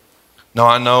 Now,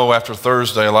 I know after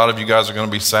Thursday, a lot of you guys are going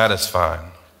to be satisfied.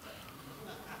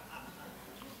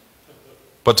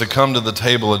 But to come to the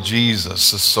table of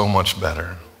Jesus is so much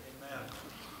better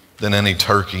than any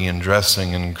turkey and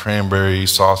dressing and cranberry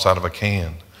sauce out of a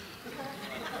can.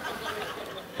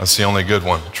 That's the only good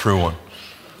one, true one.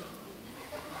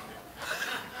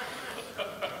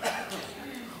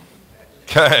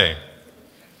 Okay.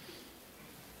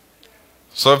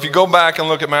 So if you go back and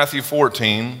look at Matthew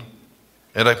 14,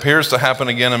 it appears to happen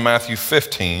again in Matthew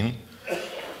 15.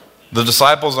 The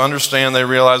disciples understand, they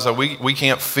realize that we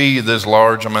can't feed this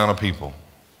large amount of people.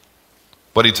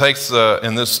 But he takes,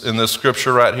 in this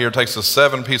scripture right here, takes the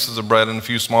 7 pieces of bread and a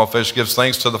few small fish, gives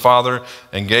thanks to the Father,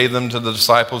 and gave them to the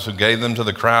disciples who gave them to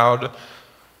the crowd.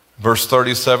 Verse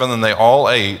 37, and they all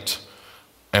ate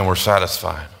and were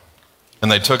satisfied.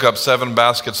 And they took up 7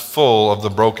 baskets full of the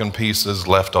broken pieces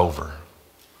left over.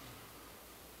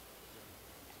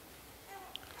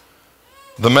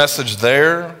 The message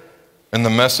there and the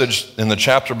message in the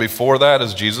chapter before that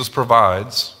is Jesus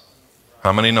provides.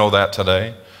 How many know that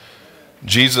today?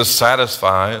 Jesus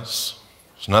satisfies.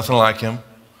 There's nothing like him.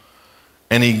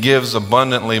 And he gives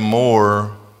abundantly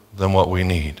more than what we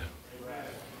need.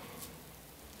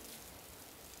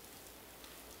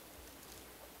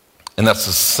 And that's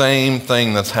the same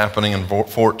thing that's happening in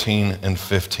 14 and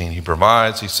 15. He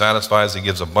provides, he satisfies, he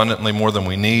gives abundantly more than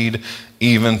we need,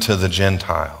 even to the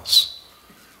Gentiles.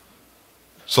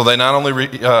 So they not only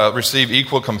receive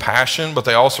equal compassion, but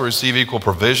they also receive equal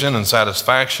provision and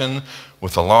satisfaction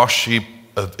with the lost sheep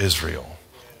of Israel,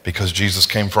 because Jesus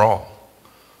came for all.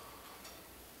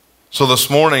 So this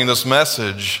morning, this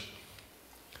message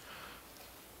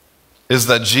is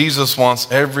that Jesus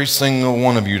wants every single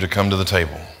one of you to come to the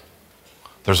table.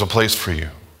 There's a place for you.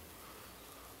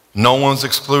 No one's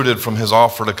excluded from his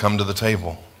offer to come to the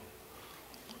table.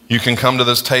 You can come to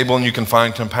this table and you can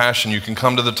find compassion. You can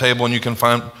come to the table and you can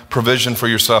find provision for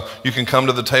yourself. You can come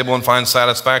to the table and find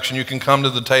satisfaction. You can come to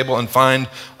the table and find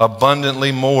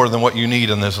abundantly more than what you need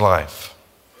in this life.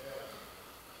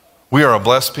 We are a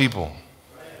blessed people.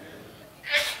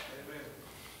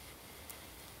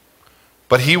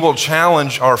 But he will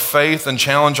challenge our faith and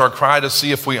challenge our cry to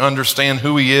see if we understand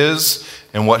who he is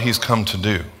and what he's come to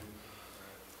do.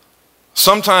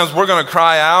 Sometimes we're going to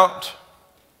cry out.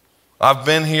 I've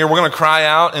been here. We're going to cry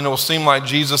out and it will seem like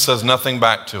Jesus says nothing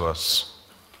back to us.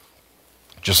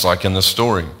 Just like in this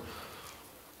story.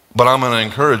 But I'm going to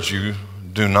encourage you,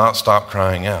 do not stop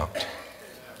crying out.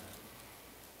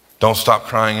 Don't stop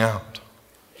crying out.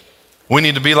 We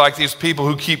need to be like these people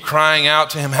who keep crying out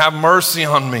to him, have mercy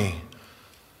on me.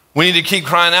 We need to keep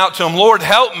crying out to him, Lord,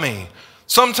 help me.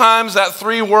 Sometimes that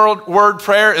 3-word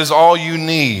prayer is all you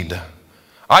need.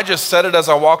 I just said it as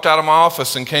I walked out of my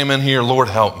office and came in here, Lord,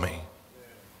 help me.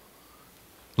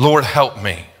 Lord, help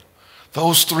me.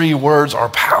 Those 3 words are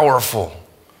powerful.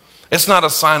 It's not a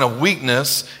sign of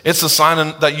weakness. It's a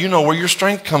sign that you know where your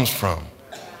strength comes from.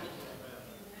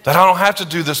 That I don't have to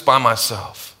do this by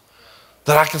myself.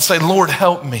 That I can say, Lord,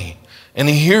 help me. And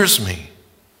he hears me.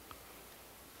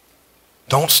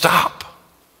 Don't stop.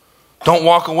 Don't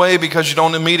walk away because you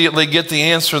don't immediately get the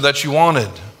answer that you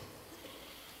wanted.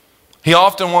 He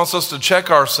often wants us to check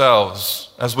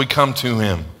ourselves as we come to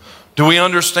him. Do we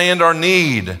understand our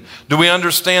need? Do we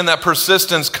understand that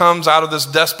persistence comes out of this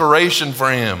desperation for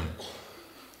him?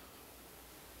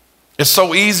 It's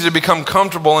so easy to become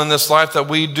comfortable in this life that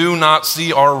we do not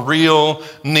see our real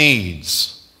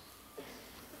needs.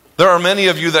 There are many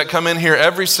of you that come in here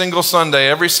every single Sunday,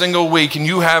 every single week, and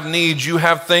you have needs, you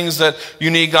have things that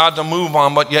you need God to move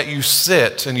on, but yet you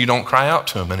sit and you don't cry out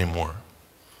to him anymore.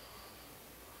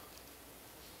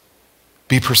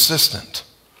 Be persistent.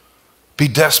 Be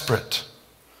desperate.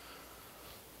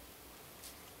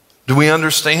 Do we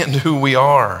understand who we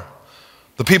are?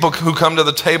 The people who come to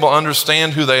the table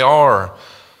understand who they are.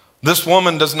 This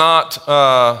woman does not,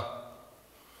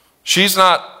 she's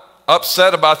not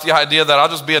upset about the idea that I'll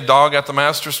just be a dog at the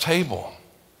master's table.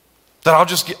 That I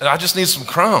just need some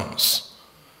crumbs.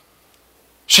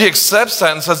 She accepts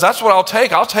that and says, that's what I'll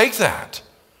take. I'll take that.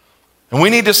 And we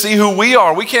need to see who we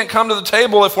are. We can't come to the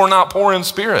table if we're not poor in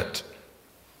spirit.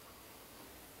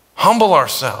 Humble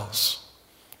ourselves.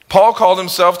 Paul called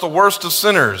himself the worst of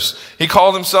sinners. He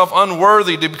called himself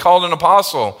unworthy to be called an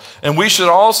apostle. And we should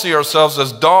all see ourselves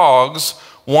as dogs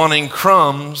wanting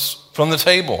crumbs from the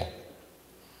table.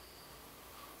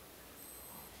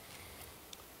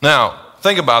 Now,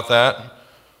 think about that.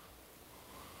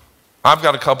 I've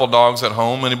got a couple dogs at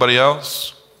home. Anybody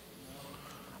else?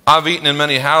 I've eaten in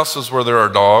many houses where there are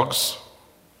dogs.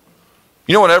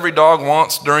 You know what every dog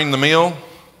wants during the meal?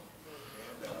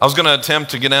 I was going to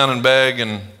attempt to get down and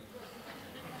beg,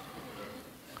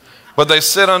 but they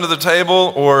sit under the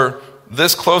table or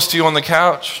this close to you on the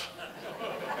couch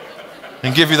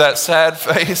and give you that sad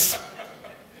face.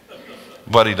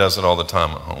 Buddy does it all the time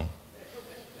at home.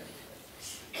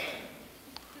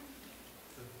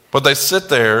 But they sit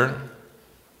there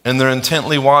and they're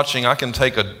intently watching. I can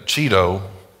take a Cheeto.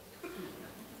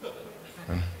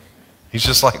 And he's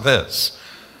just like this.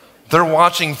 They're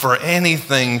watching for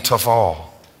anything to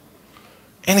fall.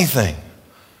 Anything.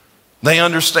 They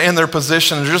understand their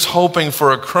position. They're just hoping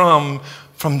for a crumb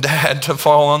from dad to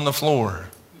fall on the floor.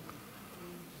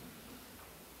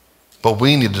 But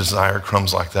we need to desire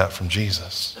crumbs like that from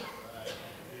Jesus.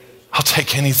 I'll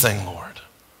take anything, Lord.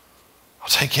 I'll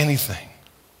take anything.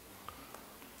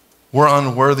 We're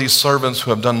unworthy servants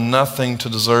who have done nothing to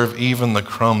deserve even the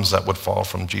crumbs that would fall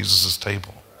from Jesus'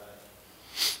 table.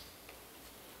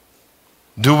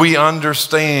 Do we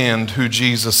understand who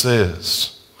Jesus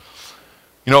is?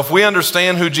 You know, if we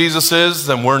understand who Jesus is,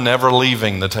 then we're never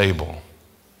leaving the table.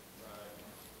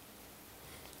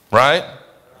 Right?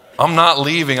 I'm not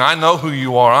leaving. I know who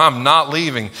you are. I'm not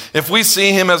leaving. If we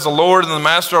see him as the Lord and the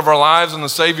master of our lives and the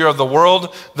Savior of the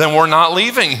world, then we're not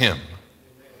leaving him.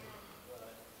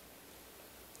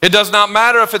 It does not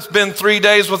matter if it's been 3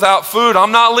 days without food.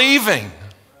 I'm not leaving.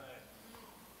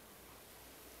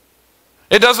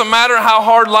 It doesn't matter how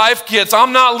hard life gets.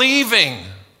 I'm not leaving.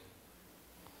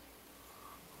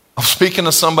 I'm speaking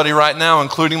to somebody right now,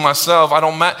 including myself.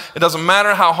 It doesn't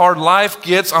matter how hard life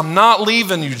gets. I'm not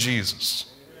leaving you, Jesus.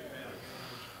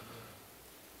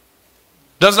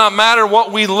 Does not matter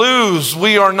what we lose.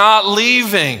 We are not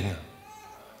leaving.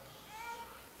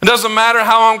 It doesn't matter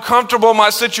how uncomfortable my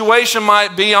situation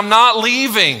might be. I'm not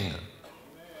leaving.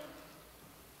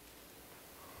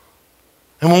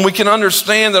 And when we can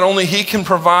understand that only he can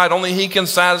provide, only he can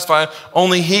satisfy,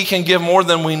 only he can give more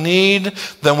than we need,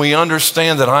 then we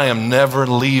understand that I am never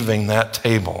leaving that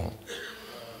table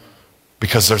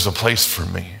because there's a place for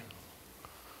me.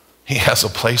 He has a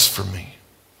place for me.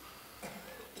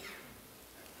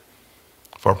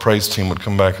 If our praise team would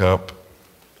come back up.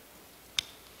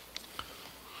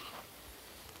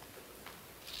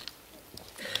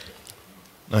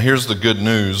 Now here's the good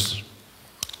news.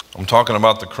 I'm talking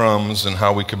about the crumbs and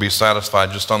how we could be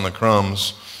satisfied just on the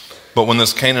crumbs. But when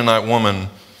this Canaanite woman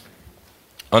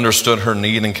understood her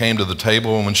need and came to the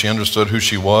table, and when she understood who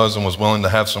she was and was willing to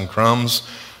have some crumbs,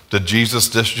 did Jesus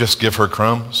just give her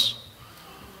crumbs?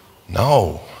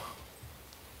 No.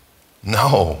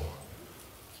 No.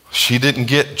 She didn't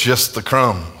get just the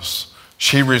crumbs.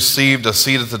 She received a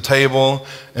seat at the table,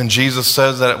 and Jesus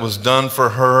says that it was done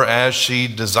for her as she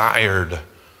desired.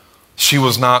 She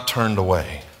was not turned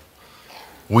away.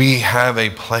 We have a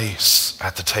place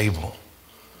at the table.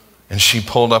 And she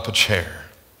pulled up a chair.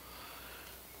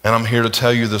 And I'm here to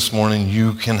tell you this morning,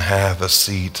 you can have a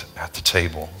seat at the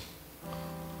table.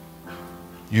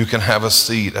 You can have a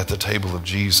seat at the table of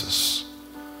Jesus.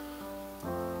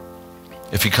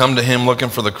 If you come to him looking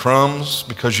for the crumbs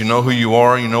because you know who you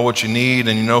are, you know what you need,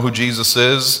 and you know who Jesus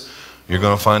is, you're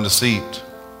going to find a seat.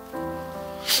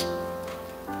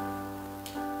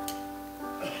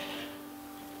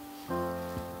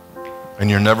 And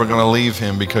you're never going to leave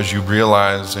him because you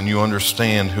realize and you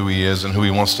understand who he is and who he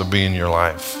wants to be in your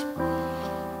life.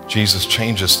 Jesus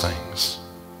changes things.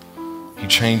 He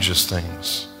changes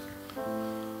things.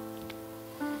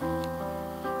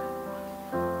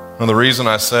 Now, the reason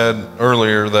I said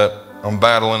earlier that I'm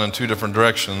battling in two different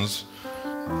directions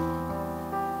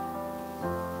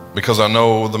because I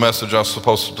know the message I was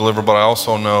supposed to deliver, but I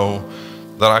also know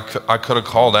that I could have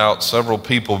called out several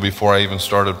people before I even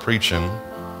started preaching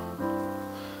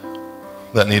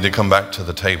that need to come back to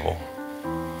the table.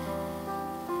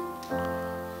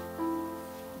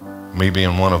 Me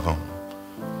being one of them.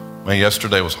 Man,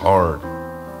 yesterday was hard.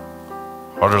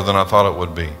 Harder than I thought it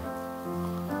would be.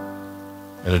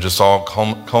 And it just all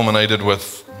culminated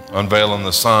with unveiling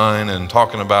the sign and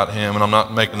talking about him. And I'm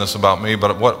not making this about me,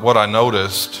 but what I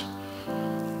noticed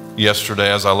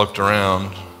yesterday as I looked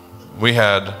around,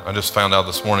 I just found out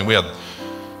this morning, we had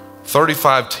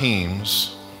 35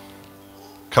 teams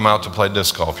come out to play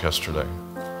disc golf yesterday,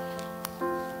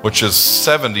 which is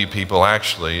 70 people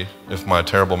actually, if my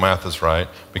terrible math is right,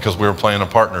 because we were playing a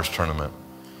partners tournament.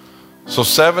 So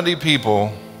 70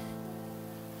 people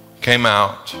came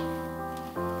out,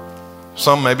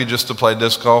 some maybe just to play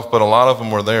disc golf, but a lot of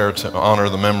them were there to honor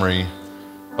the memory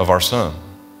of our son.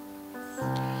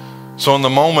 So in the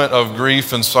moment of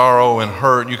grief and sorrow and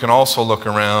hurt, you can also look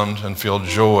around and feel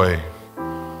joy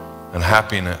and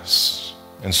happiness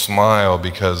and smile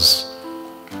because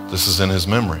this is in his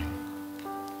memory.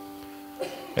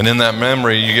 And in that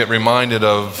memory, you get reminded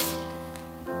of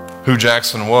who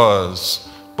Jackson was,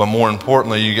 but more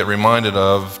importantly, you get reminded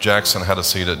of Jackson had a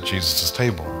seat at Jesus'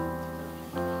 table.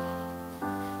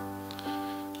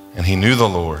 And he knew the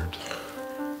Lord.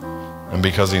 And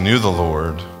because he knew the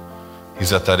Lord,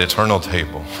 he's at that eternal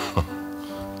table,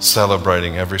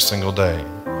 celebrating every single day.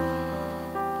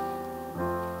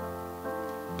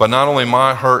 But not only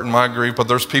my hurt and my grief, but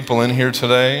there's people in here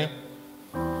today.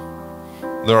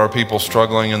 There are people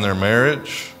struggling in their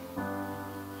marriage.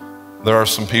 There are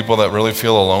some people that really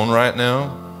feel alone right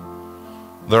now.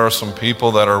 There are some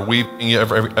people that are weeping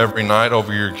every night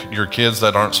over your kids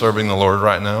that aren't serving the Lord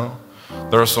right now.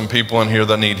 There are some people in here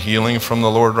that need healing from the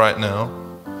Lord right now.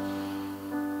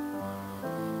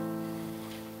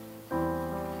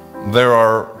 There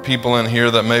are people in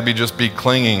here that maybe just be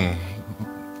clinging,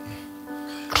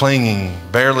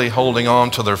 barely holding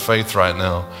on to their faith right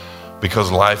now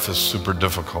because life is super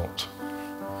difficult.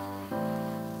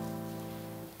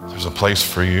 There's a place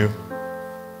for you,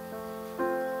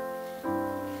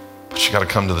 but you got to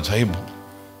come to the table.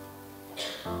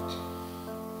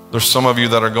 There's some of you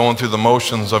that are going through the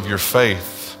motions of your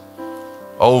faith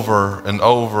over and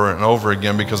over and over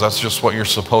again because that's just what you're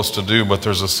supposed to do, but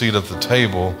there's a seat at the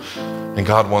table and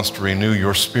God wants to renew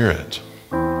your spirit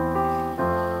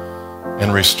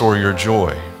and restore your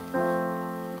joy.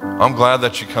 I'm glad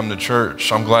that you come to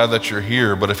church. I'm glad that you're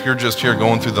here, but if you're just here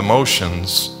going through the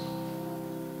motions,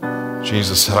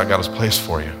 Jesus said, I got a place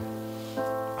for you.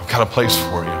 I've got a place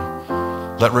for you.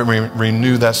 Let me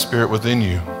renew that spirit within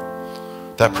you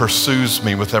that pursues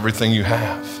me with everything you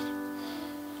have.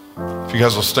 If you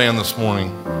guys will stand this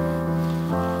morning,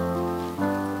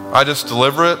 I just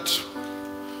deliver it,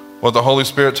 what the Holy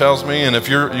Spirit tells me. And if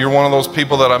you're one of those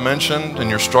people that I mentioned and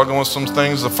you're struggling with some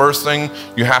things, the first thing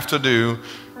you have to do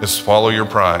is swallow your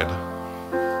pride.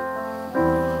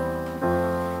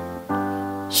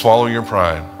 Swallow your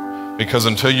pride. Because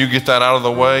until you get that out of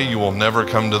the way, you will never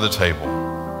come to the table.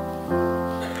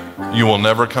 You will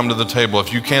never come to the table.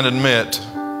 If you can't admit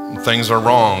things are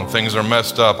wrong, things are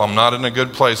messed up, I'm not in a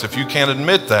good place, if you can't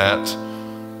admit that,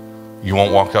 you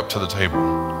won't walk up to the table.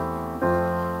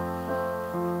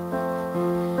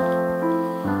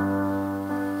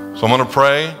 So I'm going to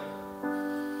pray.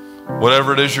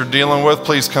 Whatever it is you're dealing with,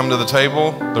 please come to the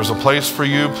table. There's a place for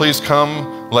you. Please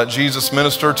come. Let Jesus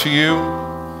minister to you.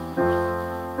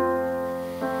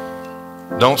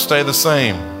 Don't stay the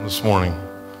same this morning.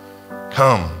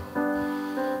 Come.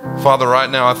 Father, right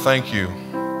now I thank you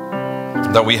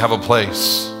that we have a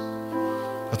place,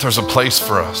 that there's a place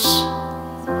for us.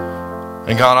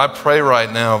 And God, I pray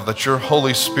right now that your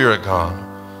Holy Spirit, God,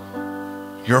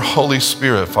 your Holy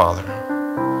Spirit, Father,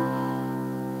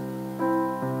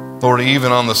 Lord,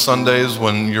 even on the Sundays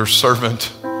when your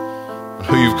servant,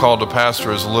 who you've called to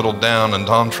pastor, is a little down and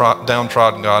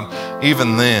downtrodden, God,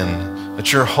 even then,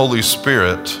 that your Holy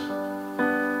Spirit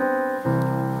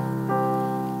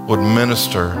would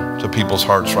minister to people's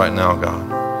hearts right now,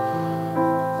 God.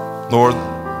 Lord,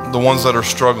 the ones that are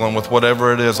struggling with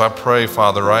whatever it is, I pray,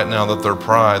 Father, right now that their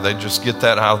pride, they just get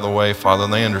that out of the way, Father,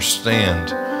 and they understand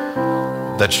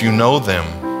that you know them.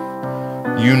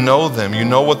 You know them. You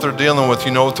know what they're dealing with.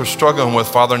 You know what they're struggling with,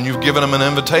 Father, and you've given them an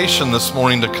invitation this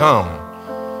morning to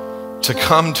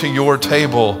come to your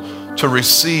table to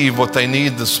receive what they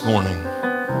need this morning,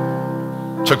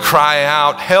 to cry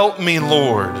out, help me,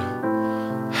 Lord.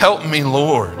 Help me,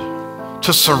 Lord,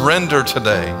 to surrender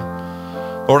today.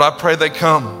 Lord, I pray they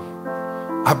come.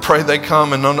 I pray they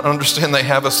come and understand they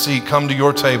have a seat. Come to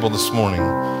your table this morning.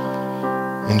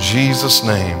 In Jesus'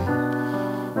 name,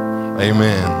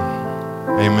 amen.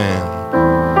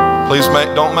 Amen. Please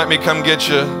don't make me come get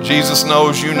you. Jesus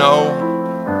knows you know.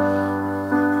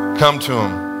 Come to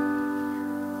him.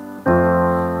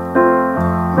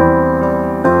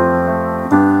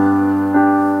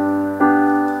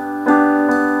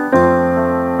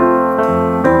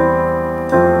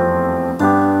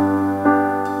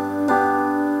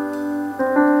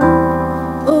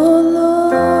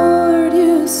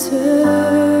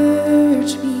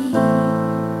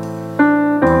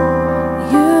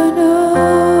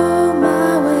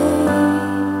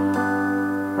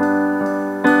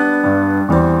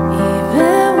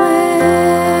 Even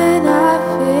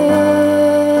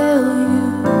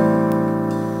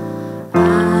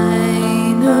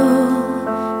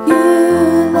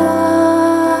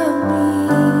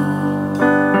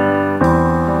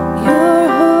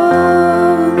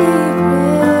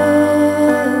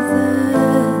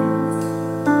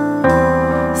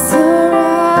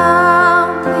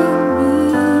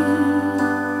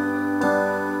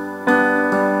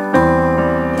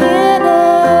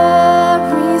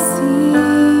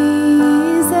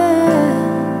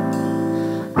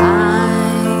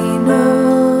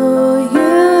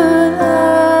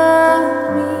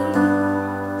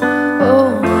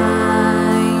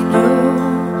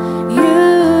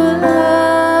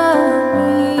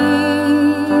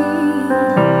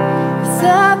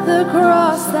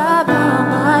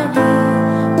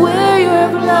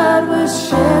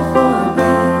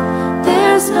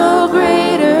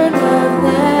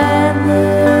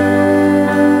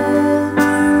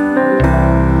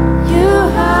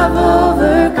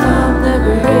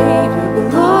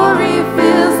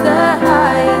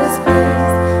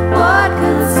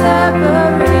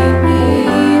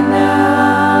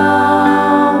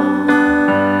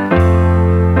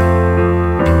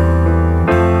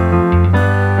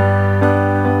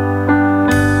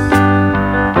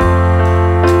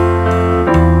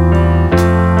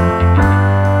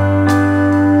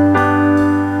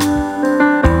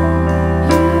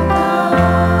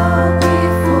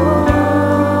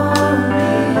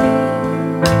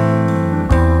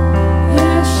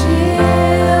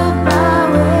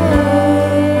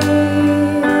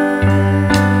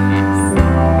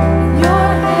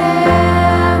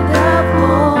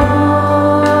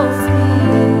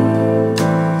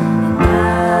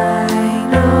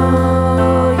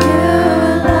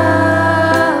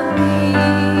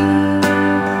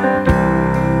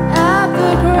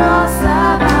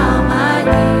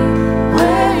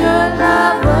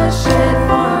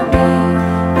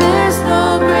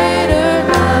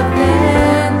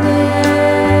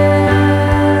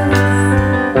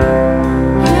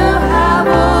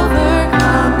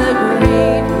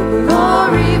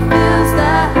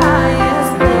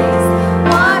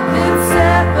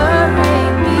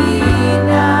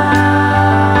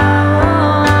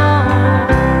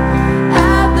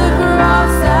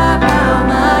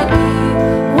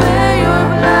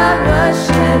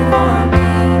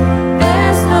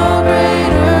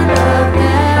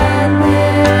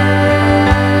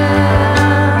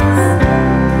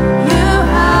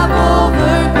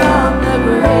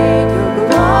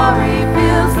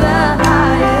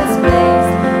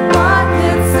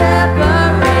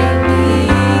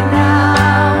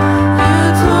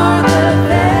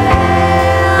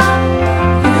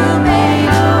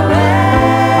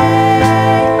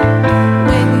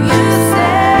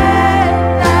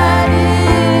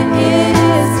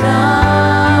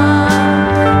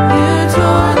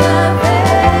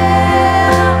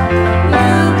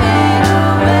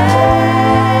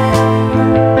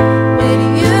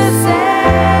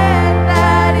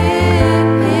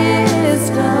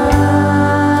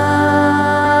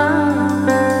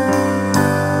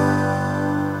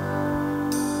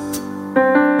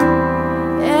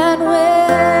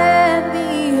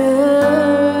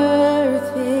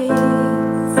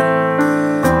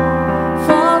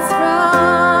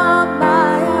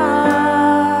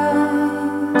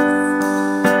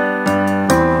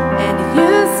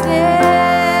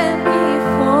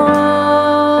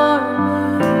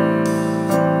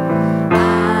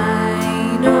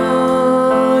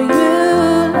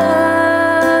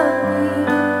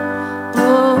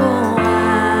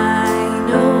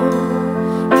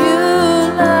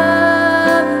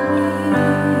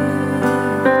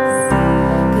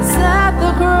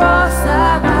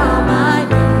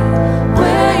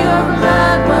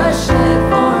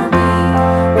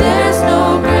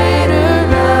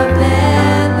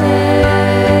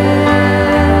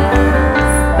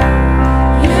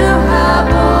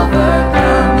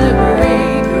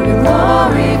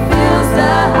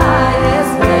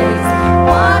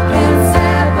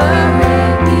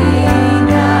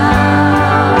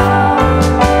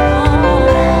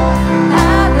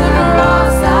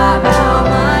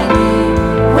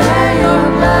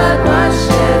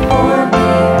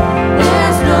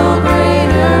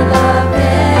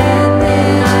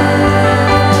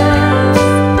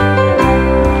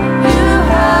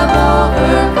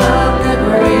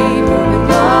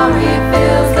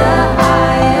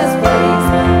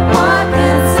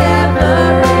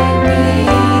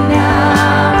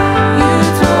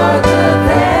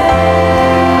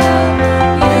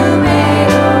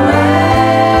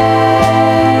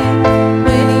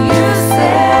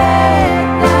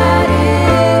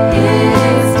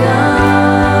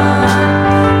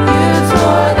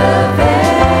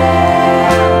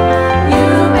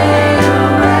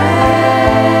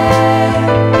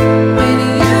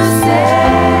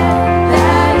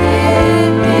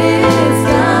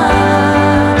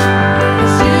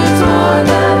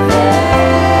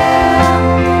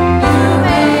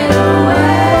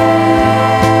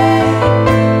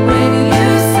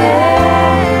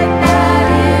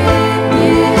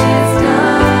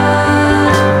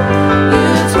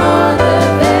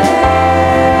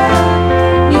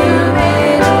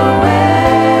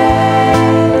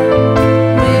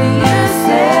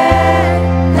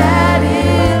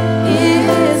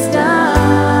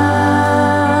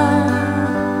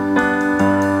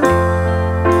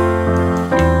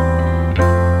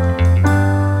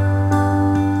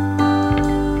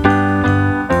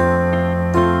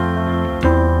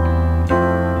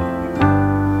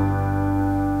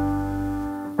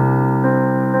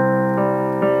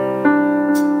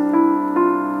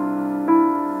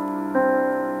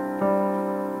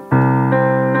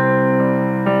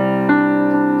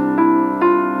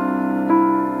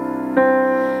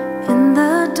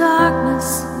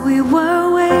we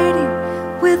were waiting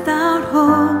without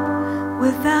hope,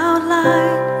 without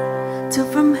light, till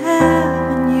from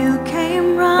heaven you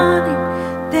came running.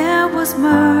 There was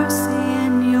mercy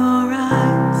in your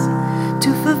eyes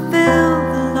to fulfill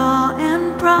the law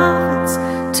and prophets.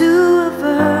 To a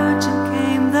virgin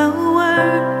came the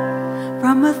word,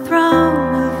 from a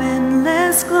throne of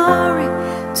endless glory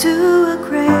to a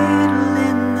cradle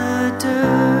in the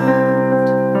dirt.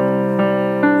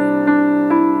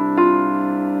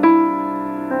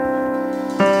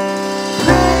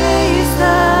 Praise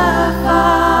the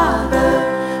Father,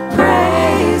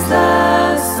 praise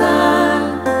the Son,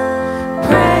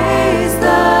 praise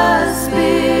the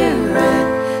Spirit,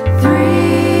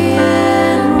 three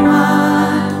in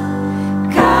one.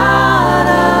 God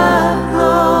of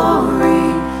glory,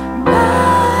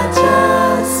 majesty,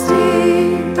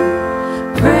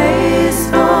 praise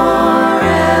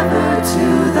forever to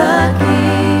the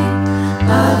King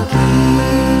of Kings.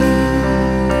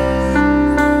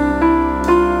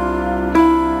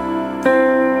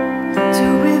 To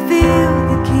reveal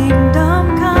the kingdom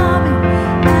coming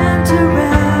and to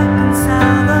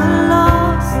reconcile the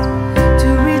lost, to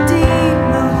redeem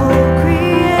the whole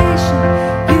creation.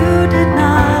 You did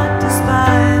not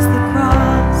despise the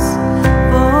cross,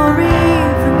 for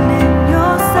even in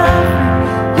your suffering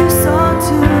you saw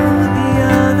to the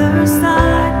other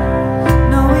side,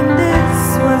 knowing this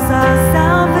was our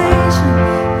salvation.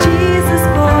 Jesus,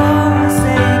 for our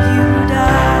sake you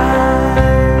died.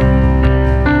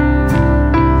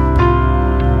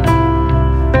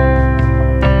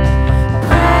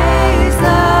 Praise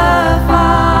the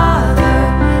Father,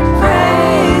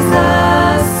 praise the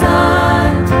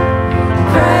Son,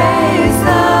 praise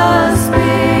the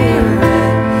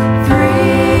Spirit,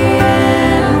 three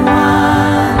in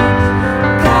one.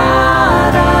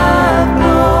 God of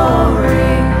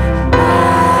glory,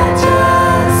 majesty,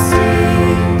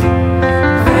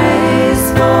 praise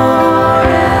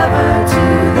forever to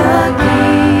the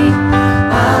King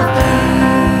of Kings.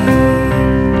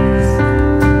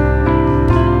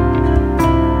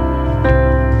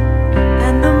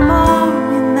 And the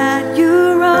morning that you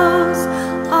rose,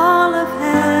 all of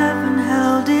heaven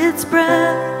held its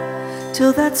breath,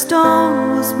 till that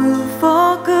stone was moved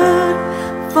for good,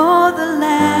 for the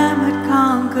Lamb had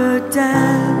conquered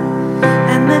death.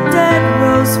 And the dead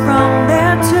rose from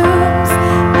their tombs,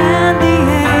 and the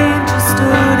angels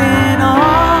stood in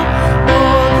awe,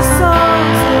 for the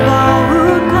souls of all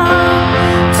who'd come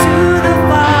to the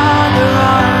Father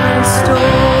are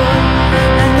restored.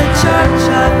 And the church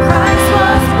of Christ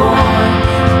was born,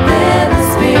 then the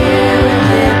Spirit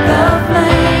lit the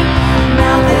flame.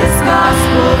 Now this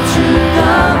gospel truth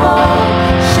of old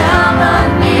shall not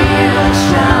need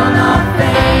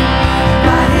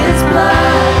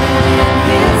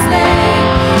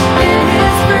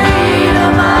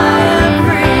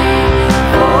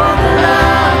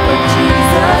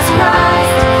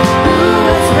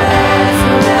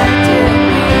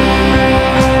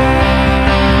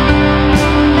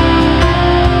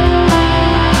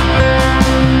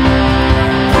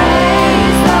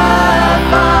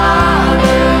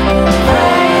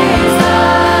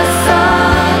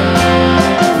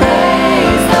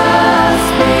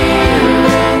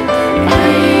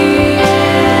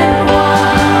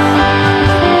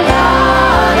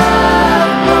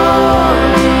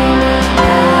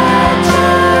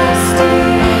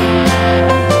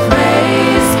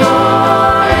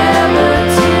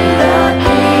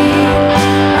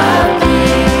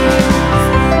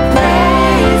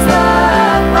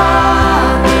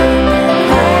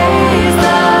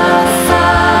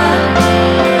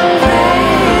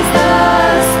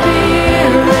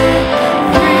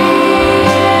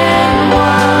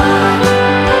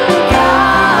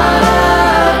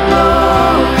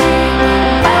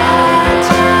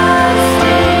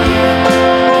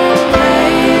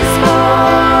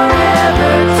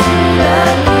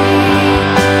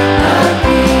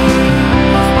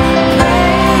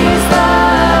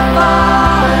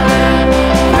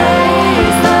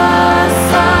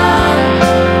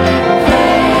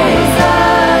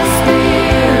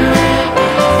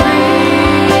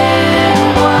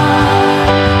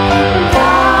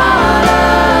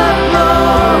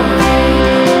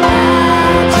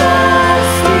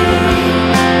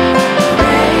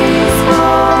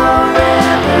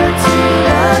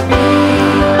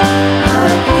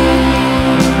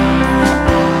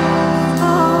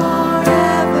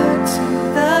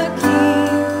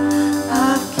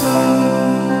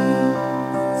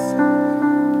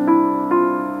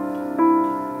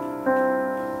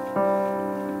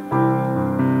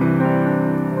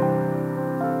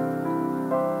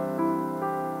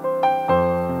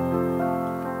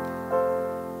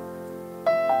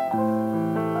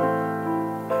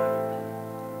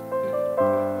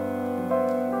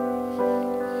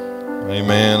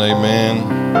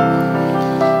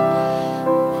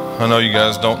I know you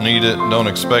guys don't need it, don't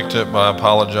expect it, but I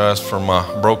apologize for my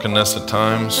brokenness at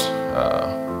times.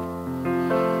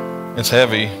 It's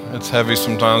heavy. It's heavy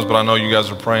sometimes, but I know you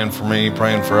guys are praying for me,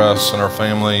 praying for us and our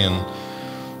family.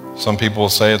 And some people will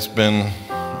say it's been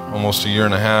almost a year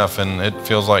and a half, and it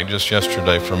feels like just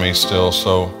yesterday for me still.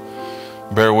 So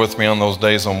bear with me on those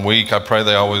days I'm weak. I pray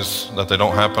that they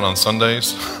don't happen on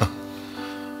Sundays.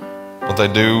 But they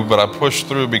do. But I push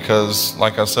through because,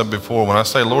 like I said before, when I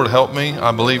say, Lord, help me,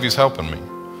 I believe He's helping me.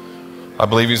 I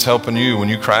believe He's helping you. When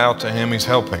you cry out to Him, He's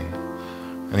helping.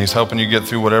 And He's helping you get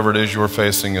through whatever it is you're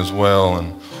facing as well.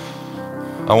 And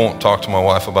I won't talk to my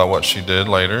wife about what she did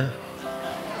later.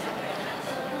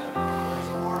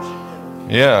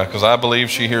 Yeah, because I believe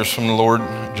she hears from the Lord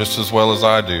just as well as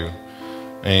I do.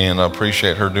 And I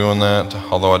appreciate her doing that.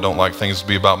 Although I don't like things to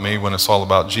be about me when it's all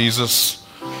about Jesus.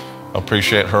 I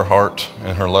appreciate her heart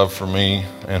and her love for me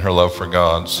and her love for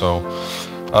God. So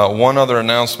one other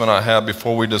announcement I have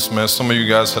before we dismiss. Some of you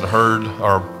guys had heard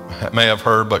or may have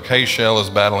heard, but Kay Shell is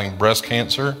battling breast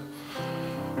cancer.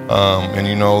 And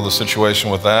you know the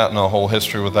situation with that and the whole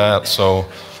history with that. So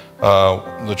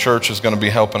the church is going to be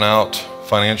helping out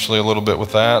financially a little bit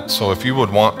with that. So if you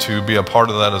would want to be a part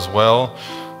of that as well,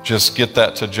 just get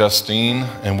that to Justine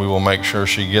and we will make sure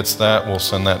she gets that. We'll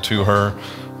send that to her.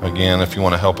 Again, if you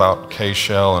want to help out Kay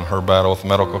Shell and her battle with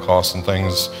medical costs and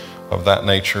things of that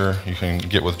nature, you can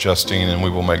get with Justine and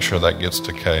we will make sure that gets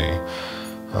to Kay.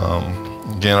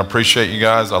 Again, I appreciate you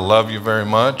guys. I love you very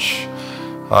much.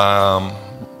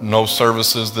 No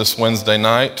services this Wednesday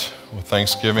night with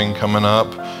Thanksgiving coming up.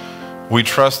 We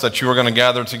trust that you are going to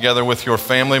gather together with your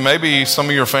family. Maybe some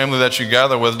of your family that you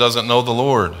gather with doesn't know the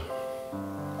Lord.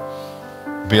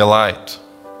 Be a light.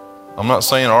 I'm not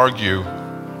saying argue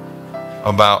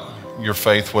about your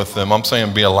faith with them. I'm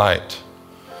saying be a light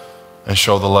and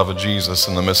show the love of Jesus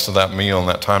in the midst of that meal and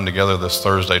that time together this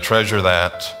Thursday. Treasure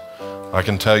that. I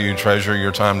can tell you, treasure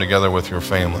your time together with your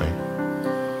family.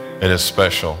 It is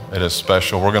special. It is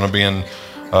special. We're going to be in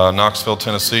Knoxville,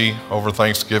 Tennessee over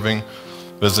Thanksgiving,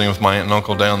 visiting with my aunt and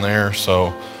uncle down there.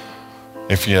 So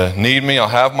if you need me, I'll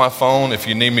have my phone. If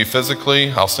you need me physically,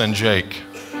 I'll send Jake.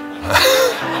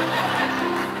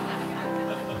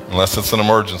 Unless it's an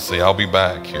emergency, I'll be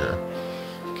back here.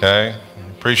 Okay?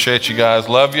 Appreciate you guys.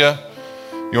 Love you.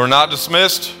 You are not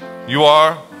dismissed. You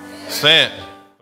are sent.